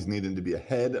always needing to be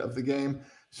ahead of the game.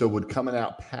 So would coming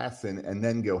out passing and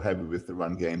then go heavy with the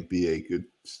run game be a good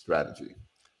strategy?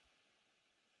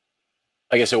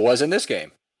 I guess it was in this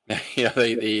game.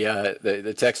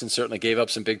 The Texans certainly gave up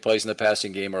some big plays in the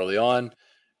passing game early on,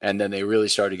 and then they really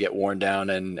started to get worn down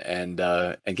and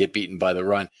get beaten by the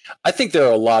run. I think there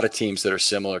are a lot of teams that are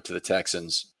similar to the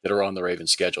Texans that are on the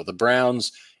Ravens schedule. The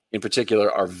Browns, in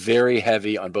particular, are very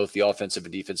heavy on both the offensive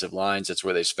and defensive lines. That's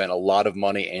where they spent a lot of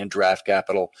money and draft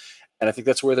capital, and I think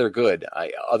that's where they're good.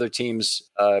 Other teams,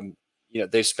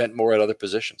 they've spent more at other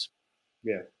positions.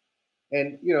 Yeah,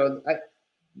 and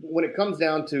when it comes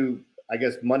down to, I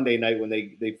guess, Monday night when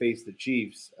they face the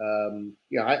Chiefs,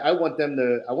 I want them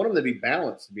to be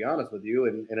balanced, to be honest with you,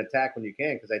 and attack when you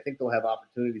can, because I think they'll have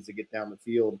opportunities to get down the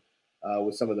field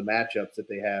with some of the matchups that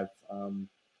they have.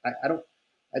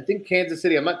 I think Kansas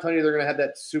City, I'm not telling you they're going to have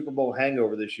that Super Bowl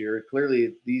hangover this year.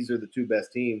 Clearly, these are the two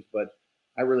best teams, but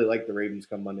I really like the Ravens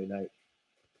come Monday night.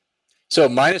 So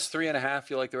 -3.5,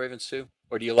 you like the Ravens too?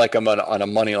 Or do you like them on a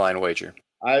money line wager?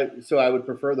 I would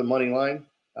prefer the money line.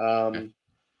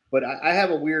 But I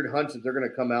have a weird hunch that they're going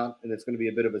to come out and it's going to be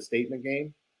a bit of a statement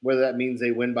game, whether that means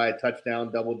they win by a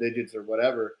touchdown, double digits, or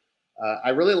whatever. I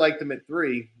really like them at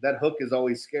 3. That hook is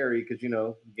always scary because,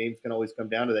 games can always come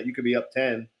down to that. You could be up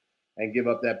 10 and give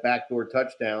up that backdoor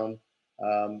touchdown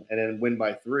and then win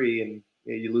by 3 and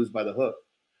you lose by the hook.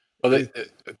 Well,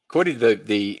 according to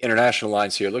the international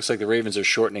lines here, it looks like the Ravens are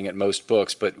shortening at most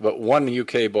books, but one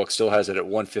UK book still has it at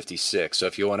 156. So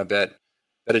if you want to bet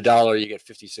 $1, you get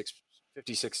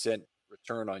 56-cent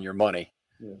return on your money.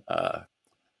 Yeah.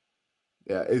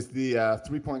 Is the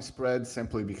 3-point spread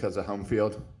simply because of home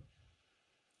field?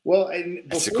 Well,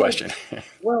 that's the question.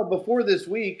 Before this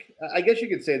week, I guess you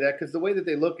could say that, because the way that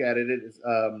they look at it is,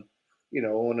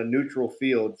 on a neutral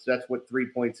field. So that's what 3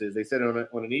 points is. They said if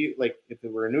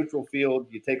it were a neutral field,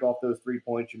 you take off those 3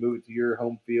 points, you move it to your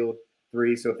home field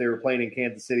 3. So if they were playing in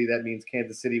Kansas City, that means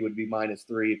Kansas City would be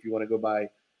 -3 if you want to go by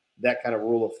that kind of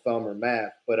rule of thumb or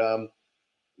math. But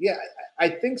yeah, I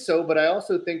think so. But I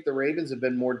also think the Ravens have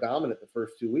been more dominant the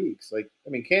first 2 weeks.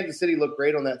 Kansas City looked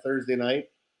great on that Thursday night.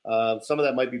 Some of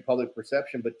that might be public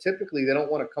perception, but typically they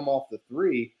don't want to come off the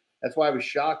 3. That's why I was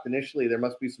shocked initially. There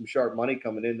must be some sharp money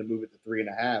coming in to move it to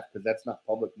 3.5, because that's not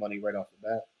public money right off the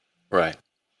bat. Right.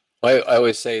 Well, I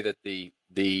always say that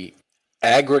the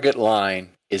aggregate line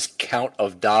is count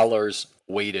of dollars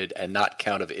weighted and not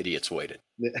count of idiots weighted.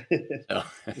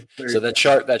 So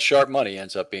that sharp money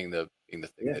ends up being the thing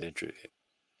that introduces.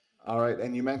 All right,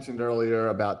 and you mentioned earlier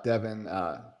about Devin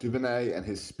Duvernay and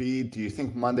his speed. Do you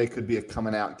think Monday could be a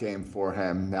coming out game for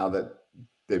him now that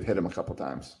they've hit him a couple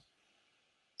times?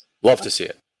 Love to see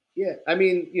it. Yeah,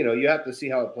 you have to see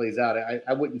how it plays out.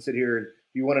 I wouldn't sit here and,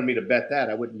 if you wanted me to bet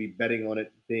that, I wouldn't be betting on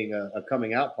it being a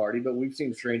coming out party, but we've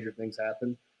seen stranger things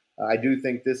happen. I do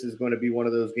think this is going to be one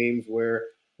of those games where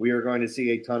we are going to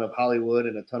see a ton of Hollywood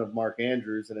and a ton of Mark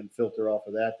Andrews, and then filter off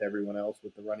of that to everyone else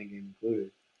with the running game included.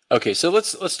 Okay, so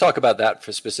let's talk about that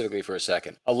specifically for a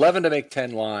second. 11 to make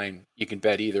 10 line, you can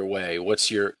bet either way. What's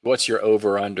your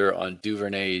over under on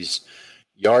Duvernay's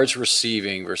yards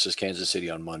receiving versus Kansas City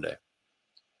on Monday?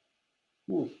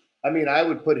 I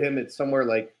would put him at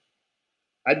somewhere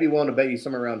I'd be willing to bet you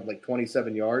somewhere around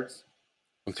 27 yards.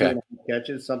 Okay.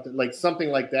 Catches, something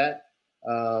like that.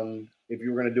 If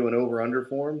you were going to do an over under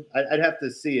for him, I'd have to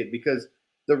see it, because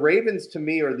the Ravens to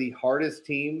me are the hardest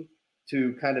team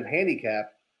to kind of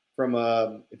handicap from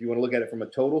if you want to look at it from a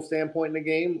total standpoint in the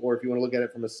game, or if you want to look at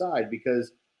it from a side,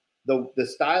 because the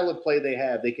style of play they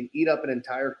have, they can eat up an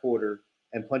entire quarter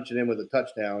and punch it in with a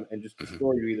touchdown and just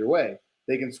destroy you either way.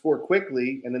 They can score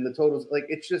quickly, and then the totals,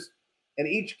 it's just, and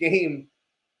each game,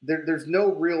 there's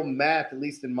no real math, at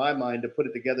least in my mind, to put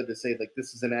it together to say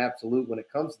this is an absolute when it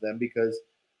comes to them, because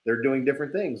they're doing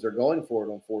different things. They're going for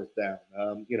it on fourth down.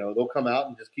 They'll come out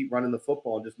and just keep running the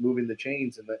football and just moving the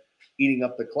chains and eating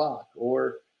up the clock.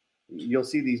 Or you'll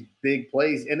see these big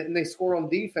plays, and they score on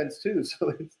defense too.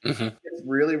 So it's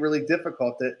really, really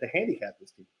difficult to handicap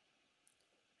this team.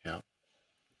 Yeah.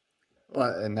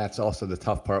 Well, and that's also the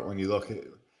tough part when you look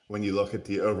at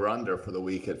the over under for the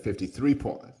week at 53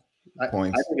 points. I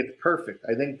think it's perfect.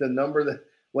 I think the number that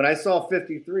when I saw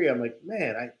 53, I'm like,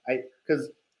 man, because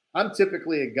I'm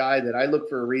typically a guy that I look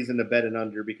for a reason to bet an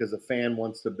under, because a fan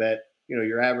wants to bet,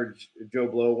 your average Joe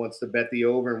Blow wants to bet the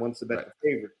over and wants to bet the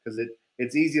favorite because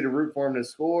it's easy to root for him to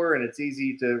score, and it's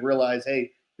easy to realize,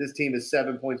 hey, this team is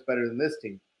 7 points better than this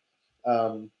team.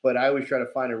 But I always try to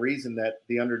find a reason that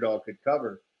the underdog could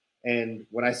cover. And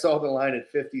when I saw the line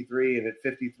at 53 and at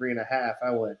 53.5,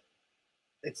 I went,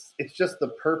 it's just the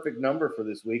perfect number for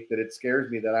this week that it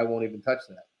scares me that I won't even touch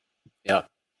that. Yeah,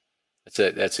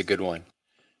 that's a good one.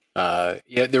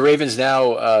 The Ravens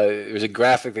now, there's a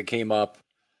graphic that came up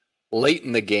late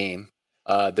in the game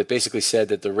that basically said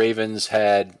that the Ravens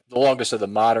had the longest of the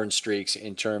modern streaks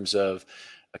in terms of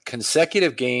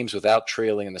consecutive games without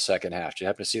trailing in the second half. Did you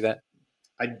happen to see that?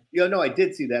 I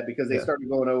did see that because they started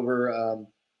going over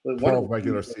 12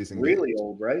 regular season really games.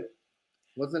 old, right?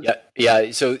 Wasn't it?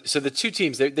 Yeah. So the two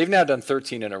teams, they've now done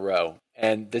 13 in a row.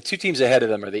 And the two teams ahead of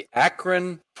them are the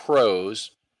Akron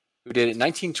Pros, who did it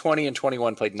 19, 20, and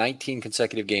 21, played 19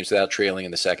 consecutive games without trailing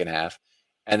in the second half,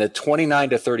 and the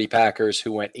 29-30 Packers,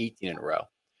 who went 18 in a row.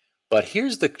 But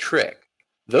here's the trick.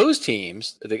 Those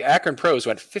teams, the Akron Pros,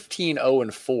 went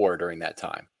 15-0-4 during that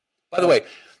time. By the way,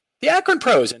 the Akron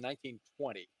Pros in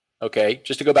 1920, okay,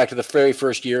 just to go back to the very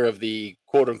first year of the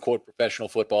quote-unquote professional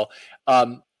football,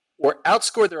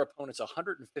 outscored their opponents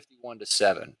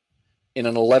 151-7 in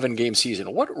an 11-game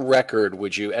season. What record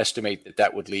would you estimate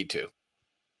that would lead to?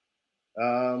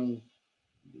 The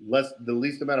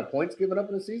least amount of points given up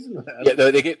in a season.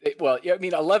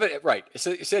 11. Right.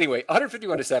 So anyway,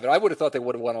 151-7. I would have thought they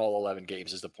would have won all 11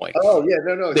 games. Is the point? Oh yeah,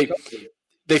 no.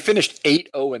 They finished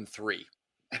 8-0-3.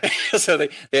 So they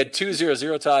had 2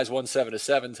 0-0 ties, 1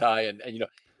 7-7 tie, and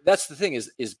that's the thing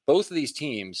is both of these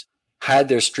teams had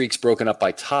their streaks broken up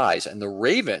by ties, and the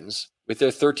Ravens with their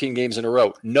 13 games in a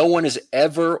row, no one has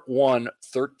ever won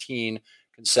 13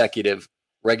 consecutive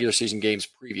regular season games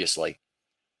previously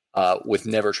with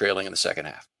never trailing in the second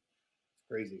half.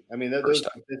 Crazy. I mean, those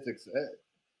statistics,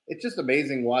 it's just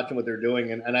amazing watching what they're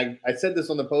doing. And I said this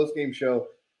on the post-game show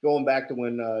going back to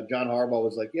when John Harbaugh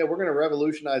was like, yeah, we're going to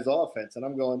revolutionize offense. And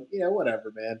I'm going, yeah,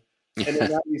 whatever, man. And then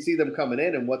now you see them coming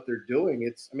in and what they're doing.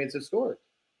 It's historic.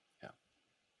 Yeah.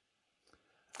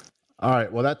 All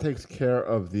right. Well, that takes care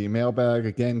of the mailbag.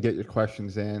 Again, get your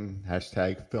questions in.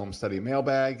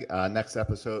 #FilmStudyMailbag. Next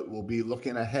episode, we'll be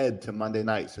looking ahead to Monday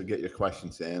night. So get your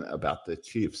questions in about the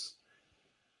Chiefs.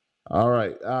 All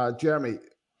right. Jeremy,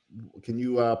 can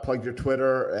you plug your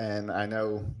Twitter? And I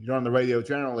know you're on the radio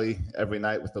generally every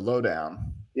night with the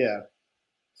lowdown. Yeah.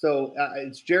 So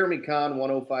it's Jeremy Kahn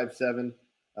 1057.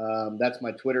 That's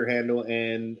my Twitter handle.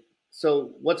 And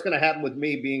so what's going to happen with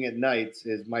me being at nights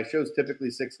is my show's typically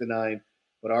 6 to 9,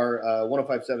 but our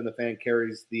 1057 The Fan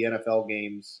carries the NFL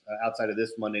games outside of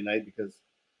this Monday night because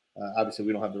obviously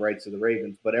we don't have the rights to the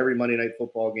Ravens. But every Monday night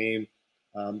football game,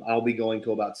 I'll be going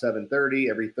to about 7:30.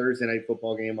 Every Thursday night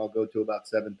football game, I'll go to about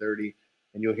 7:30.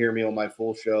 And you'll hear me on my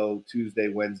full show Tuesday,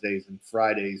 Wednesdays, and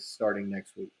Fridays starting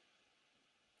next week.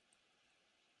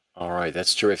 All right.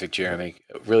 That's terrific, Jeremy.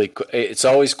 Really, it's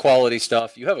always quality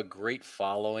stuff. You have a great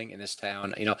following in this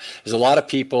town. There's a lot of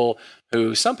people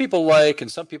who some people like and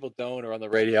some people don't are on the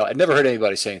radio. I've never heard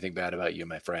anybody say anything bad about you,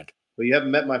 my friend. But you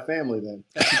haven't met my family then.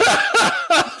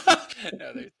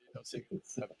 No, they don't say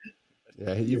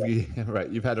Yeah,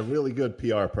 you've had a really good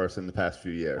PR person the past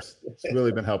few years. It's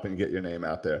really been helping get your name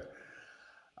out there.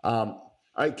 All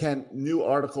right, Ken, new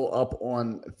article up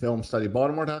on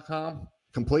FilmStudyBaltimore.com.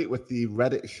 Complete with the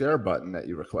Reddit share button that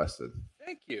you requested.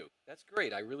 Thank you. That's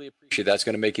great. I really appreciate that. That's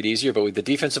going to make it easier. But with the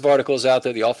defensive articles out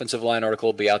there, the offensive line article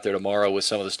will be out there tomorrow with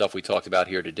some of the stuff we talked about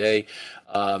here today.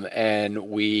 And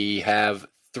we have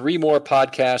 3 more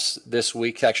podcasts this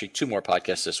week, actually 2 more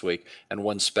podcasts this week and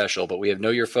 1 special. But we have Know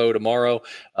Your Foe tomorrow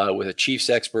with a Chiefs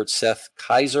expert, Seth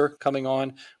Kaiser, coming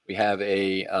on. We have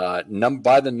a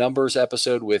By the Numbers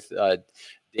episode with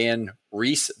Dan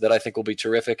Reese that I think will be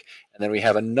terrific. And then we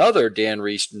have another Dan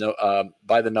Reese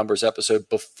By the Numbers episode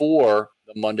before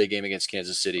the Monday game against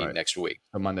Kansas City next week.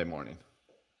 A Monday morning.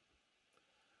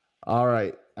 All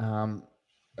right.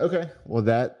 Okay. Well,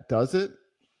 that does it.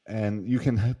 And you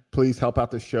can please help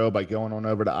out the show by going on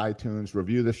over to iTunes,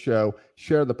 review the show,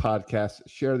 share the podcast,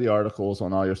 share the articles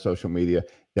on all your social media.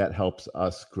 That helps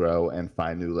us grow and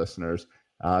find new listeners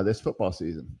this football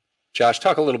season. Josh,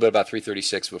 talk a little bit about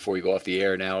 336 before we go off the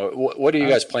air now. What are you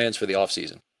guys' plans for the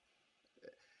offseason?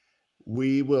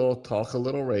 We will talk a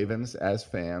little Ravens as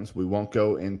fans. We won't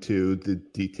go into the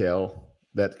detail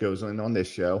that goes on this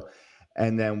show.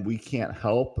 And then we can't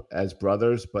help as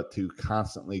brothers but to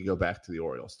constantly go back to the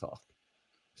Orioles talk.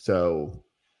 So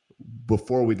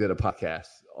before we did a podcast,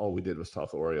 all we did was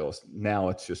talk Orioles. Now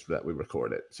it's just that we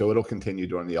record it. So it'll continue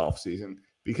during the offseason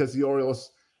because the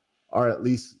Orioles are at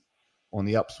least on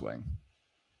the upswing.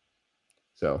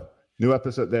 So New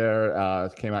episode there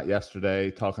came out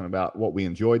yesterday talking about what we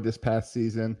enjoyed this past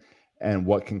season and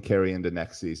what can carry into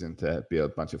next season to be a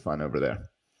bunch of fun over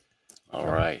there. All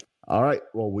right. All right.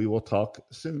 Well, we will talk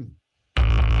soon.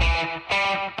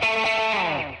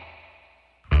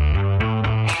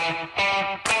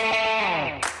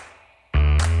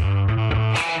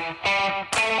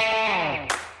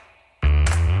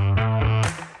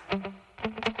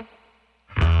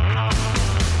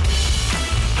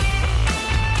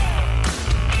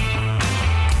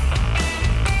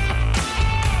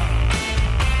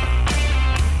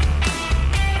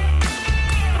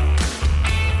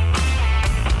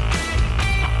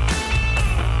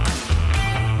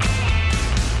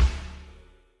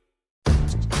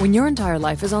 When your entire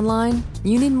life is online,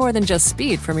 you need more than just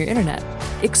speed from your internet.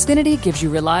 Xfinity gives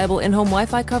you reliable in-home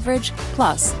Wi-Fi coverage,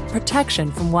 plus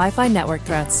protection from Wi-Fi network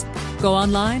threats. Go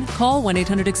online, call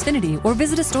 1-800-XFINITY, or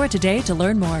visit a store today to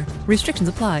learn more. Restrictions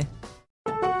apply.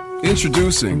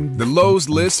 Introducing the Lowe's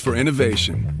List for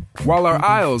Innovation. While our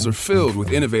aisles are filled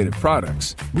with innovative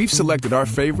products, we've selected our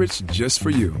favorites just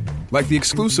for you. Like the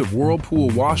exclusive Whirlpool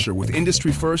washer with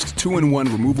industry-first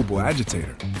 2-in-1 removable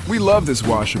agitator. We love this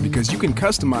washer because you can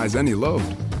customize any load.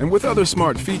 And with other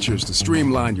smart features to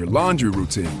streamline your laundry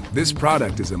routine, this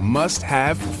product is a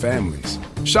must-have for families.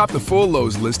 Shop the full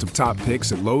Lowe's list of top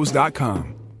picks at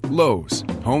Lowe's.com. Lowe's,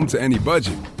 home to any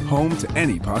budget, home to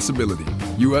any possibility.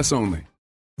 U.S. only.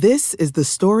 This is the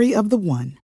story of the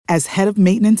one. As head of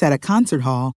maintenance at a concert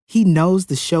hall, he knows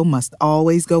the show must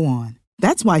always go on.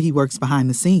 That's why he works behind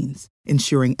the scenes,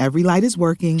 ensuring every light is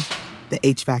working, the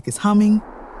HVAC is humming,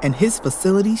 and his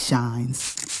facility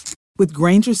shines. With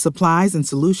Grainger's supplies and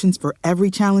solutions for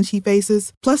every challenge he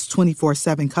faces, plus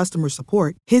 24/7 customer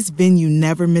support, his venue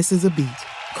never misses a beat.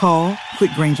 Call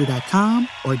quickgrainger.com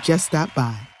or just stop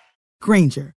by.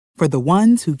 Grainger, for the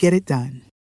ones who get it done.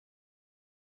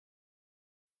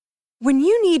 When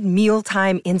you need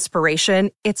mealtime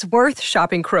inspiration, it's worth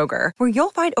shopping Kroger, where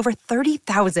you'll find over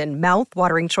 30,000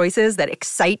 mouth-watering choices that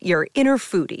excite your inner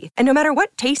foodie. And no matter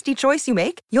what tasty choice you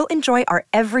make, you'll enjoy our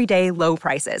everyday low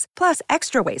prices, plus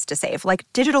extra ways to save, like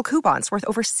digital coupons worth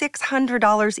over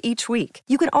 $600 each week.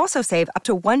 You can also save up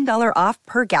to $1 off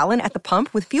per gallon at the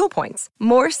pump with fuel points.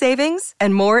 More savings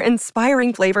and more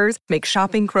inspiring flavors make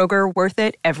shopping Kroger worth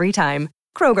it every time.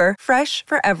 Kroger, fresh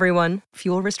for everyone.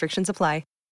 Fuel restrictions apply.